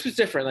good stuff. Christmas is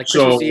different. Like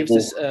Christmas Eve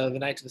is the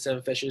night of the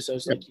seven fishes, so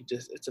it's like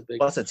it's a big.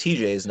 Well, that's at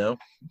TJ's, no?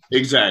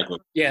 Exactly.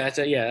 Yeah, that's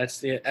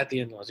at the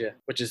in-laws. Yeah,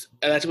 which is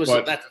that's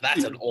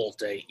an all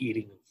day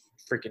eating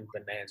freaking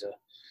bonanza.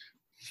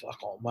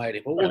 Fuck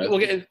almighty. But we'll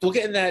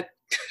get in that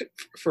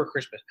for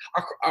Christmas.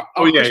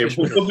 We'll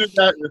do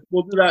that.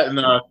 We'll do that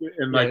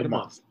in like a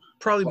month.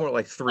 Probably more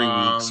like 3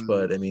 weeks,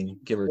 but I mean,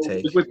 give or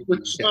take.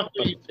 With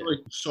stuffing,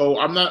 so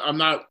I'm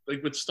not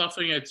like with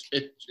stuffing.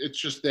 It's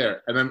just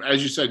there, and then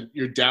as you said,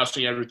 you're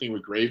dousing everything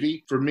with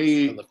gravy. For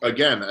me,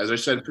 again, as I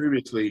said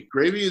previously,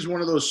 gravy is one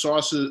of those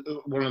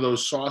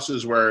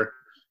sauces where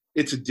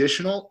it's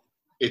additional.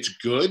 It's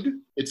good.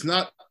 It's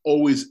not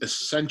always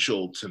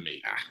essential to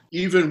me.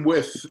 Even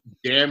with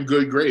damn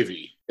good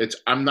gravy,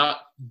 I'm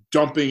not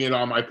dumping it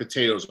on my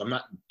potatoes. I'm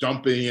not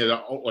dumping it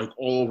like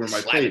all over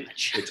my plate.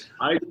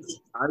 I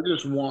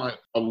just want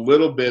a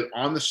little bit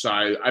on the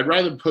side. I'd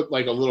rather put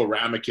like a little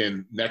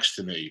ramekin next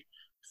to me,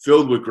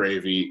 filled with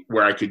gravy,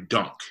 where I could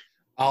dunk.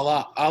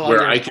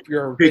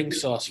 Your wing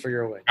sauce for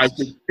your wings. I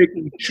can pick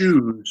and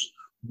choose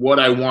what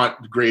I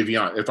want gravy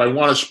on. If I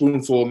want a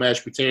spoonful of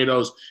mashed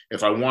potatoes,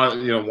 if I want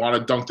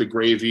to dunk the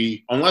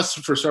gravy, unless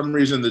for some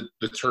reason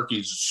the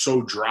turkey's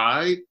so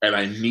dry and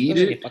I need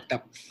it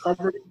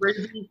covered in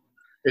gravy,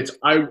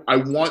 I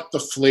want the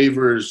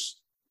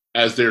flavors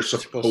as they're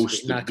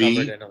supposed to not be.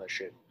 Covered in other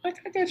shit. I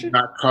got you.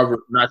 Not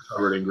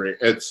covered in gravy.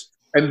 That's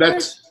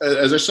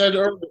as I said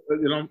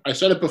earlier, I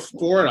said it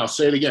before and I'll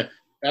say it again.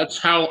 That's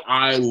how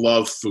I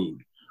love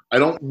food. I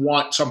don't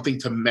want something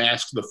to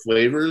mask the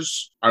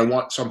flavors. I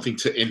want something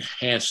to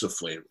enhance the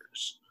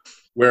flavors.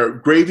 Where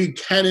gravy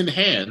can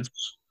enhance,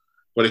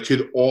 but it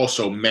could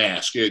also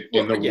mask it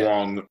in the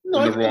wrong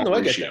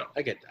ratio.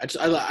 I get that.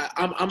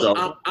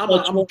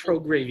 I'm a pro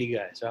gravy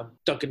guy, so I'm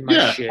dunking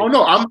my shit. Oh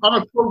no,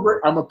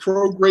 I'm a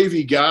pro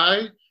gravy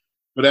guy.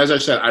 But as I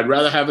said, I'd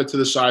rather have it to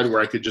the side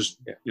where I could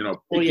just pick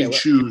and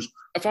choose.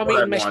 If I'm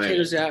eating mashed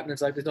potatoes out and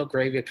it's like there's no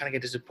gravy, I kind of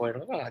get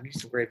disappointed. Like, I need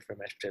some gravy for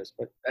mashed potatoes.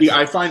 But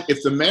I find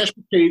if the mashed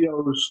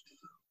potatoes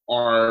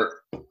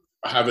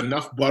have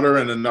enough butter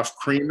and enough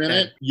cream in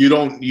it,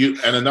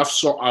 and enough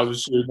salt,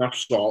 obviously enough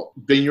salt,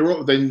 then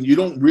you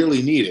don't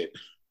really need it.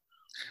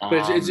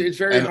 But it's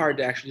very hard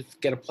to actually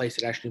get a place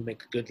that actually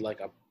makes good like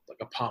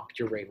a pomp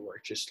puree where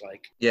it's just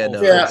like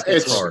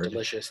it's hard,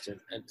 delicious and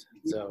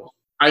so.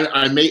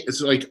 I make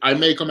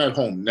them at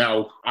home.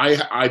 Now,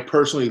 I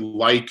personally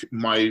like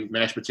my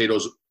mashed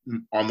potatoes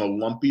on the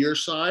lumpier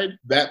side.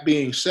 That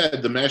being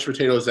said, the mashed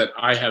potatoes that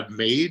I have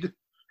made,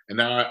 and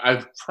now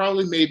I've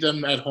probably made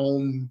them at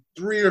home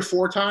 3 or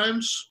 4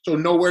 times, so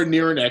nowhere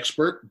near an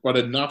expert, but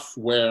enough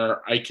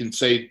where I can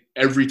say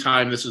every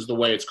time this is the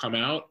way it's come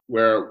out,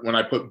 where when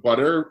I put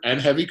butter and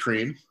heavy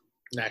cream,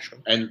 natural,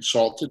 and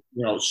salt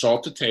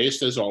to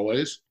taste, as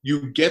always,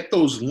 you get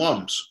those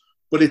lumps.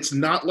 But it's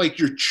not like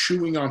you're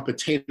chewing on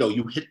potato.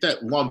 You hit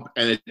that lump,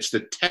 and it's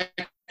the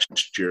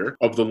texture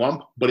of the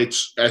lump. But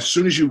it's as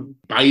soon as you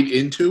bite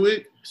into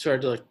it,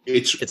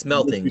 it's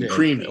melting,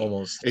 creamy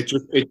almost. It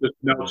just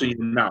melts in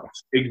your mouth.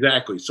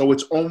 Exactly. So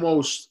it's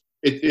almost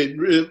it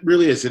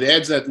really is. It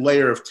adds that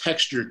layer of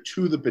texture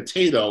to the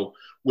potato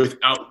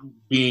without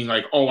being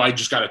like, oh, I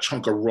just got a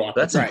chunk of raw.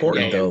 That's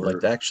important though.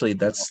 Like actually,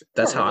 that's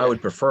how I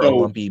would prefer a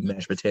lumpy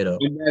mashed potato.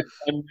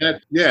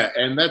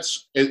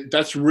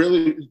 That's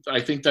really.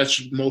 I think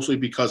that's mostly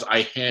because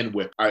I hand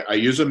whip. I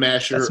use a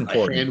masher.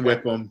 I hand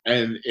whip them,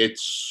 and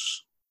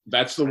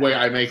that's the way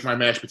I make my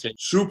mashed potatoes.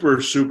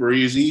 Super, super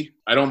easy.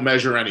 I don't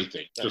measure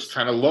anything. Just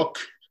kind of look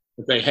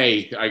and say,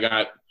 hey, I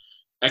got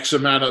X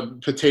amount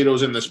of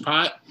potatoes in this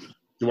pot.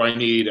 Do I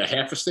need a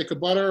half a stick of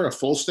butter, a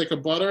full stick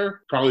of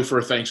butter? Probably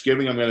for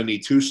Thanksgiving, I'm going to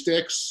need 2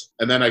 sticks.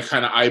 And then I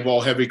kind of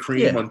eyeball heavy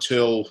cream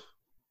incorporate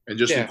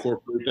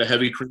the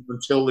heavy cream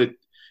until it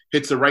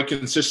hits the right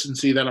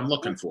consistency that I'm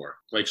looking for.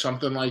 Like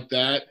something like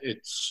that.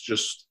 It's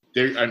just,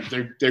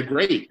 they're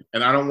great.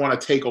 And I don't want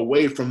to take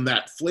away from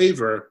that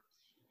flavor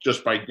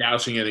just by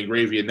dousing it in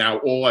gravy. And now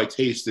all I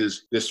taste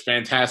is this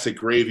fantastic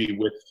gravy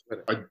with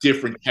a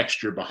different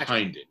texture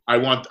behind it. I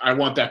want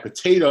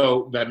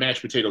that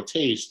mashed potato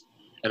taste.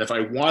 And if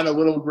I want a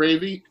little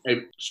gravy,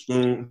 a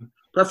spoon,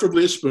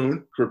 preferably a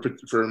spoon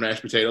for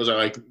mashed potatoes. I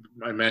like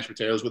my mashed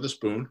potatoes with a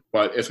spoon,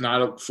 but if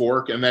not, a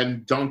fork, and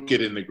then dunk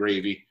it in the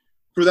gravy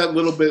for that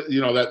little bit,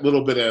 that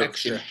little bit of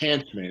extra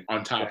enhancement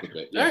on top of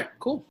it. Yeah. All right,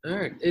 cool. All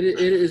right. It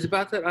is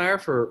about that hour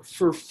for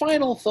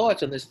final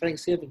thoughts on this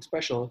Thanksgiving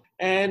special.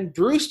 And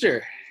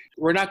Brewster,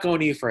 we're not going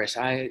to you first.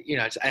 I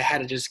had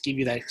to just give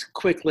you that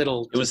quick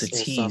little. It was a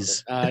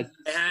tease.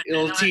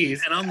 Little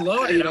tease. And I'm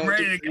loaded. I'm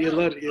ready to go. You're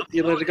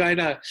loaded to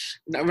go.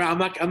 No, I'm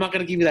not going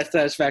to give you that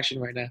satisfaction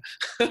right now.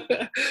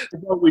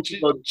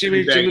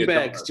 Jimmy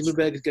Beggs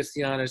gets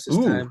the honors this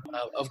time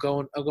of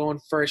going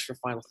first for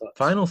final thoughts.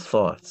 Final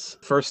thoughts.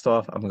 First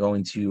off, I'm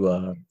going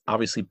to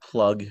obviously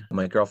plug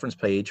my girlfriend's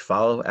page.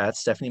 Follow at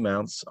Stephanie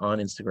Mounts on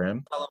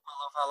Instagram.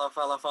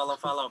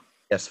 Follow.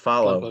 Yes,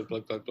 follow.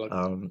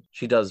 Plug.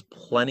 She does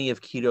plenty of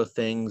keto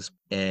things,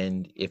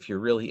 and if you're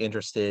really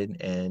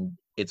interested and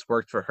it's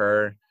worked for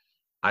her,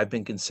 I've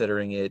been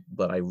considering it,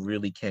 but I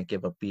really can't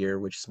give up beer,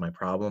 which is my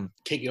problem.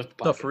 Can't get off the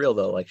No, pocket. for real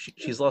though. Like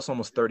she's lost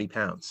almost 30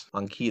 pounds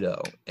on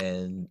keto,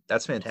 and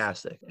that's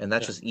fantastic. And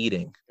that's just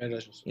eating.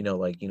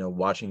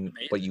 Watching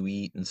what you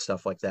eat and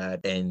stuff like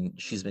that. And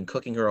she's been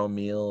cooking her own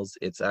meals.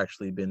 It's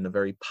actually been a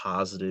very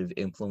positive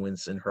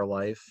influence in her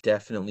life.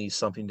 Definitely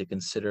something to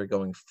consider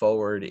going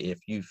forward if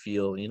you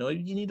feel, you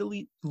need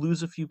to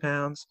lose a few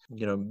pounds.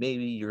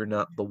 Maybe you're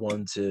not the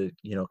one to,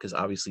 because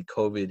obviously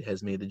COVID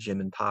has made the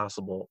gym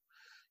impossible.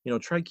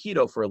 Try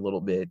keto for a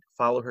little bit.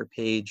 Follow her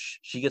page.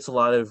 She gets a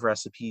lot of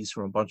recipes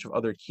from a bunch of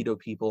other keto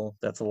people.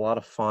 That's a lot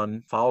of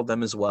fun. Follow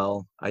them as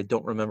well. I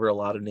don't remember a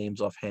lot of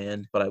names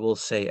offhand, but I will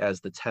say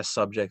as the test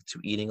subject to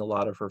eating a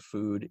lot of her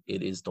food,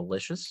 it is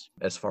delicious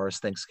as far as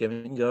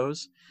Thanksgiving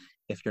goes.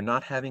 If you're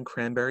not having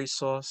cranberry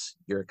sauce,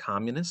 you're a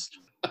communist.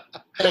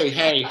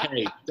 Hey.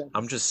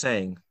 I'm just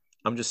saying.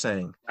 I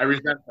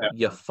resent that.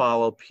 You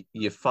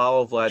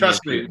follow Vladimir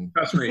Putin.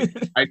 Trust me.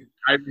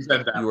 I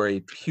resent that. You are a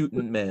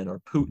Putin man, or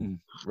Putin,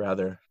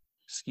 rather.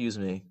 Excuse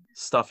me.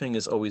 Stuffing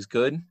is always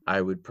good.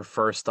 I would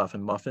prefer stuff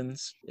in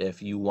muffins.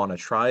 If you want to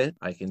try it,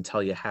 I can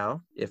tell you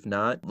how. If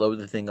not, load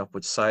the thing up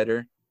with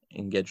cider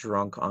and get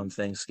drunk on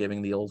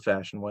Thanksgiving the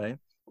old-fashioned way,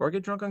 or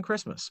get drunk on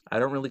Christmas. I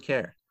don't really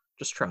care.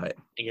 Just try it.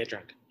 And get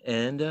drunk.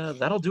 And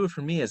that'll do it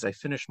for me as I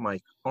finish my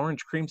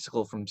orange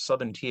creamsicle from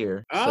Southern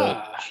Tier.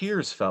 So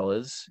cheers,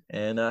 fellas,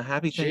 and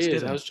happy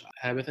Thanksgiving.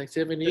 Happy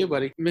Thanksgiving to you,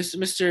 buddy.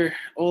 Mr.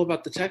 All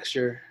About the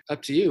Texture,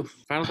 up to you.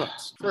 Final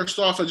thoughts. First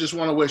off, I just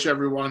want to wish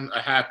everyone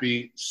a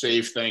happy,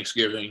 safe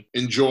Thanksgiving.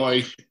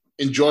 Enjoy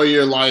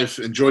your life,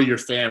 enjoy your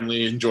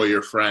family, enjoy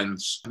your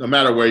friends. No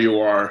matter where you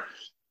are,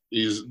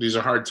 these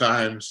are hard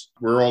times.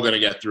 We're all going to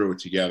get through it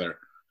together.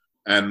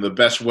 And the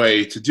best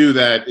way to do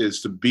that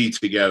is to be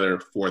together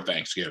for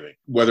Thanksgiving,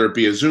 whether it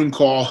be a Zoom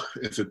call,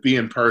 if it be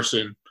in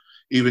person,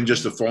 even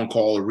just a phone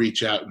call or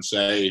reach out and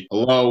say,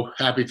 hello,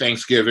 happy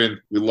Thanksgiving.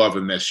 We love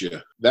and miss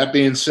you. That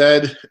being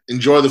said,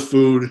 enjoy the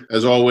food.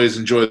 As always,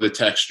 enjoy the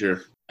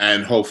texture.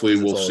 And hopefully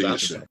we'll see you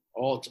soon.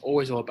 It's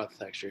always all about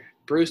the texture.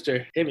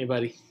 Brewster, hit me,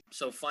 buddy.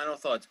 So final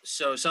thoughts.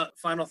 So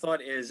final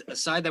thought is a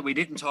side that we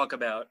didn't talk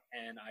about,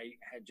 and I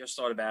had just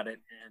thought about it,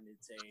 and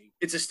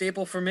it's a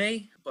staple for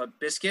me, but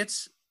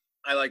biscuits.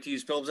 I like to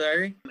use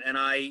Pillsbury, and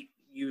I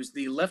use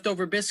the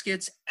leftover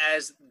biscuits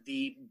as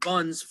the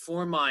buns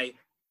for my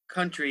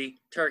country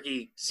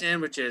turkey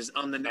sandwiches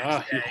on the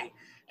next day.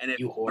 And if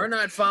you're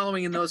not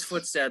following in those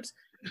footsteps,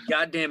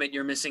 God damn it,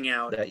 you're missing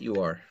out. That you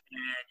are. And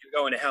you're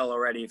going to hell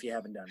already if you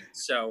haven't done it.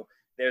 So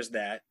there's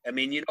that. I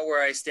mean, you know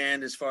where I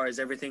stand as far as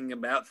everything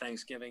about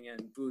Thanksgiving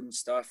and food and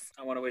stuff.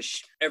 I want to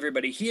wish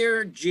everybody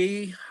here,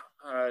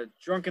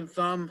 Drunken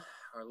Thumb,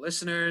 our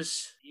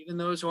listeners, even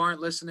those who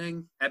aren't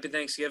listening, happy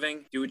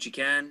Thanksgiving. Do what you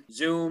can.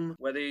 Zoom,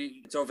 whether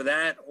it's over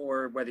that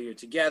or whether you're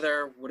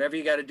together, whatever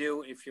you got to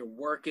do. If you're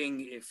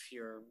working, if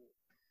you're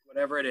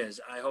whatever it is,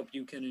 I hope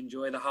you can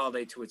enjoy the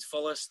holiday to its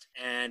fullest.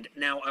 And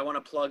now I want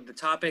to plug the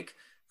topic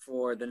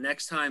for the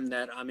next time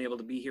that I'm able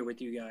to be here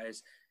with you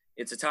guys.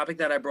 It's a topic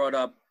that I brought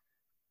up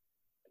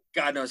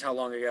God knows how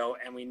long ago,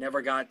 and we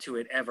never got to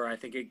it ever. I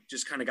think it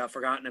just kind of got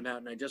forgotten about,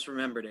 and I just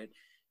remembered it.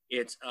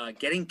 It's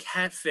getting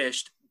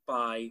catfished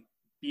by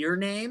beer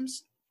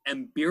names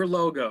and beer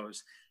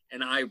logos.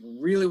 And I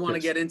really want to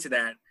get into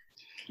that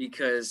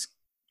because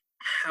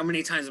how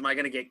many times am I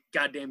going to get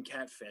goddamn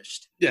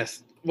catfished?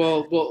 Yes.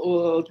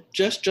 Well,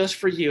 just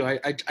for you,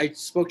 I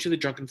spoke to the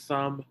Drunken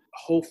Thumb.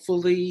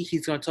 Hopefully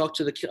he's going to talk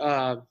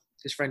to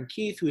his friend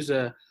Keith, who's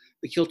the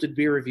Kilted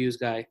Beer Reviews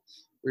guy.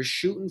 We're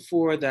shooting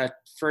for that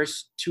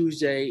first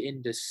Tuesday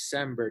in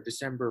December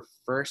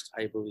 1st,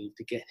 I believe,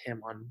 to get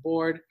him on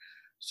board.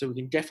 So we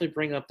can definitely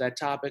bring up that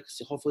topic.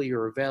 So hopefully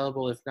you're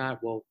available. If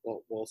not,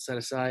 we'll set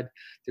aside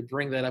to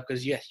bring that up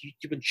because yes,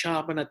 you've been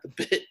chomping at the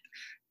bit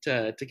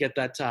to get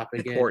that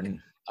topic important.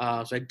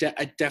 So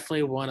I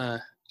definitely want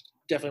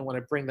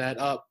to bring that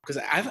up because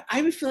I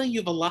have a feeling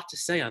you have a lot to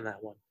say on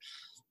that one.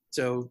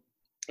 So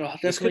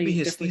this could be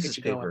his thesis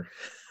paper.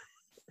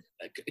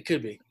 It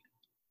could be.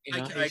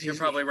 I could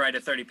probably write a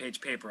 30-page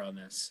paper on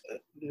this.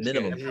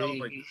 Minimum.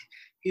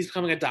 He's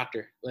becoming a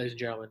doctor, ladies and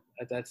gentlemen.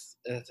 That's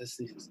his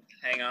thesis.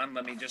 Hang on,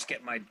 let me just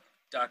get my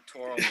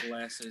doctoral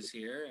glasses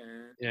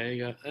here. There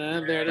you go.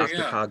 There it is.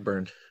 Dr.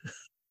 Cogburn.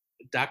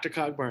 Dr.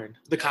 Cogburn.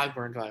 The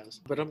Cogburn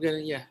files. But I'm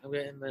getting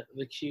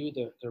the cue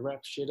to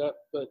wrap shit up.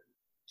 But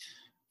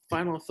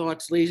final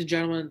thoughts, ladies and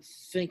gentlemen.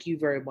 Thank you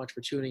very much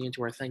for tuning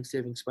into our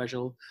Thanksgiving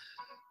special.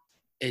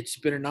 It's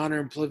been an honor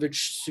and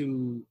privilege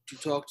to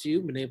talk to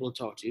you, been able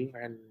to talk to you,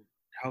 and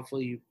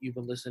hopefully you've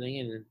been listening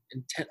and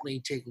intently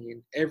taking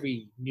in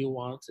every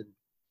nuance and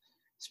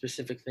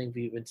specific thing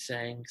we've been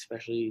saying,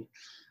 especially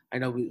I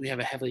know we have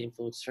a heavily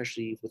influence,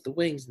 especially with the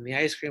wings and the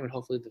ice cream, and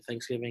hopefully the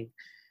Thanksgiving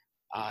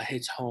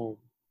hits home.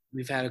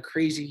 We've had a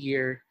crazy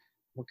year.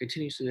 We'll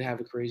continuously have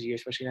a crazy year,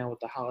 especially now with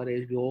the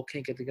holidays. We all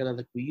can't get together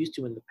like we used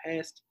to in the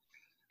past.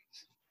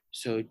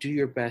 So do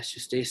your best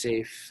to stay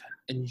safe.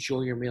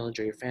 Enjoy your meal.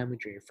 Enjoy your family.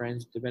 Enjoy your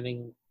friends,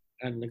 depending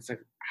on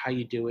exactly how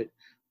you do it,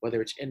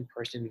 whether it's in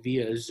person,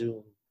 via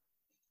Zoom,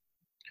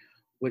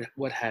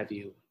 what have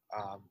you.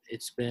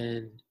 It's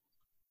been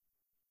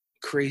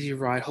a crazy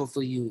ride.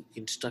 Hopefully you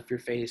can stuff your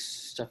face,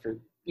 stuff your,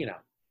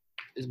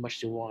 as much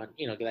as you want.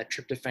 That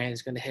tryptophan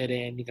is going to hit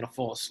in. You're going to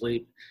fall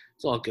asleep.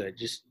 It's all good.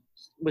 Just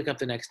wake up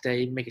the next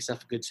day, make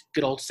yourself a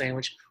good old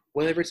sandwich,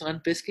 whether it's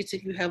on biscuits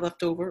if you have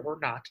left over or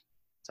not.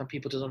 Some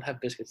people just don't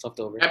have biscuits left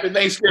over. Happy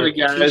Thanksgiving,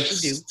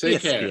 guys.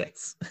 Take care.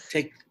 Yes.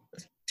 Take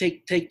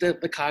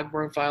the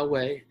Cogburn file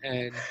away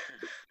and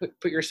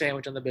put your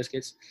sandwich on the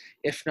biscuits.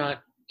 If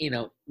not,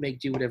 make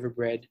do whatever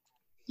bread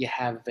you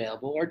have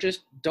available, or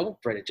just don't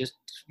bread it. Just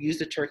use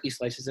the turkey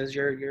slices as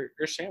your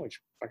sandwich.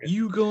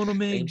 You gonna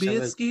make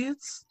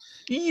biscuits?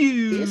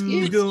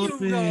 You gonna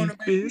make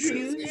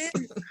biscuits?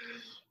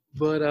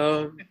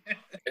 But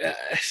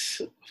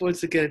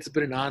once again, it's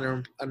been an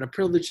honor and a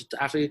privilege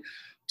to actually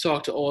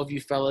talk to all of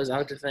you fellas. I'd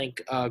like to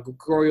thank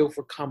Gregorio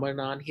for coming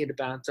on. He had to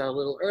bounce out a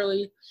little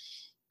early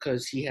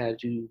because he had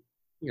to,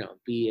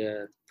 be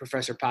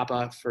Professor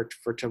Papa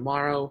for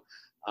tomorrow.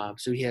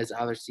 So he has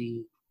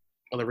obviously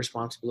other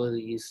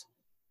responsibilities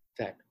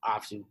that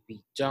obviously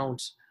we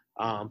don't.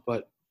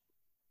 But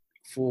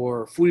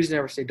for Foodies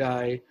Never Say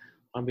Die,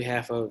 on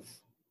behalf of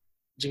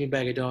Jimmy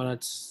Bag of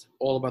Donuts,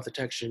 All About the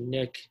Texture,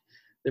 Nick,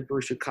 the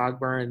Brewster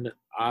Cogburn,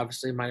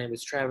 obviously my name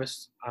is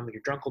Travis. I'm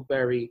your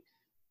Drunkleberry.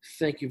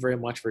 Thank you very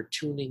much for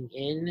tuning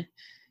in.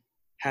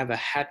 Have a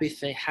happy,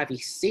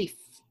 safe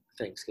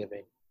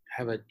Thanksgiving.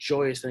 Have a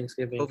joyous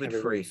Thanksgiving.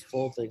 COVID-free.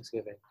 Full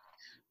Thanksgiving.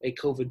 A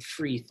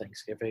COVID-free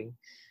Thanksgiving.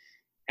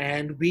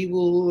 And we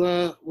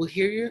will we'll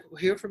hear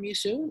from you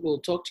soon. We'll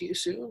talk to you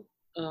soon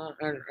on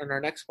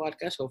our next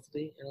podcast,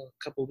 hopefully in a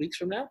couple of weeks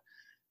from now.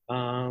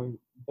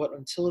 But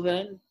until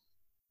then,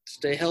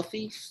 stay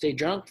healthy, stay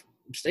drunk,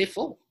 stay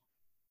full.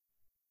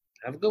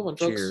 Have a good one,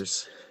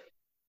 folks.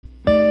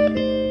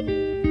 Cheers.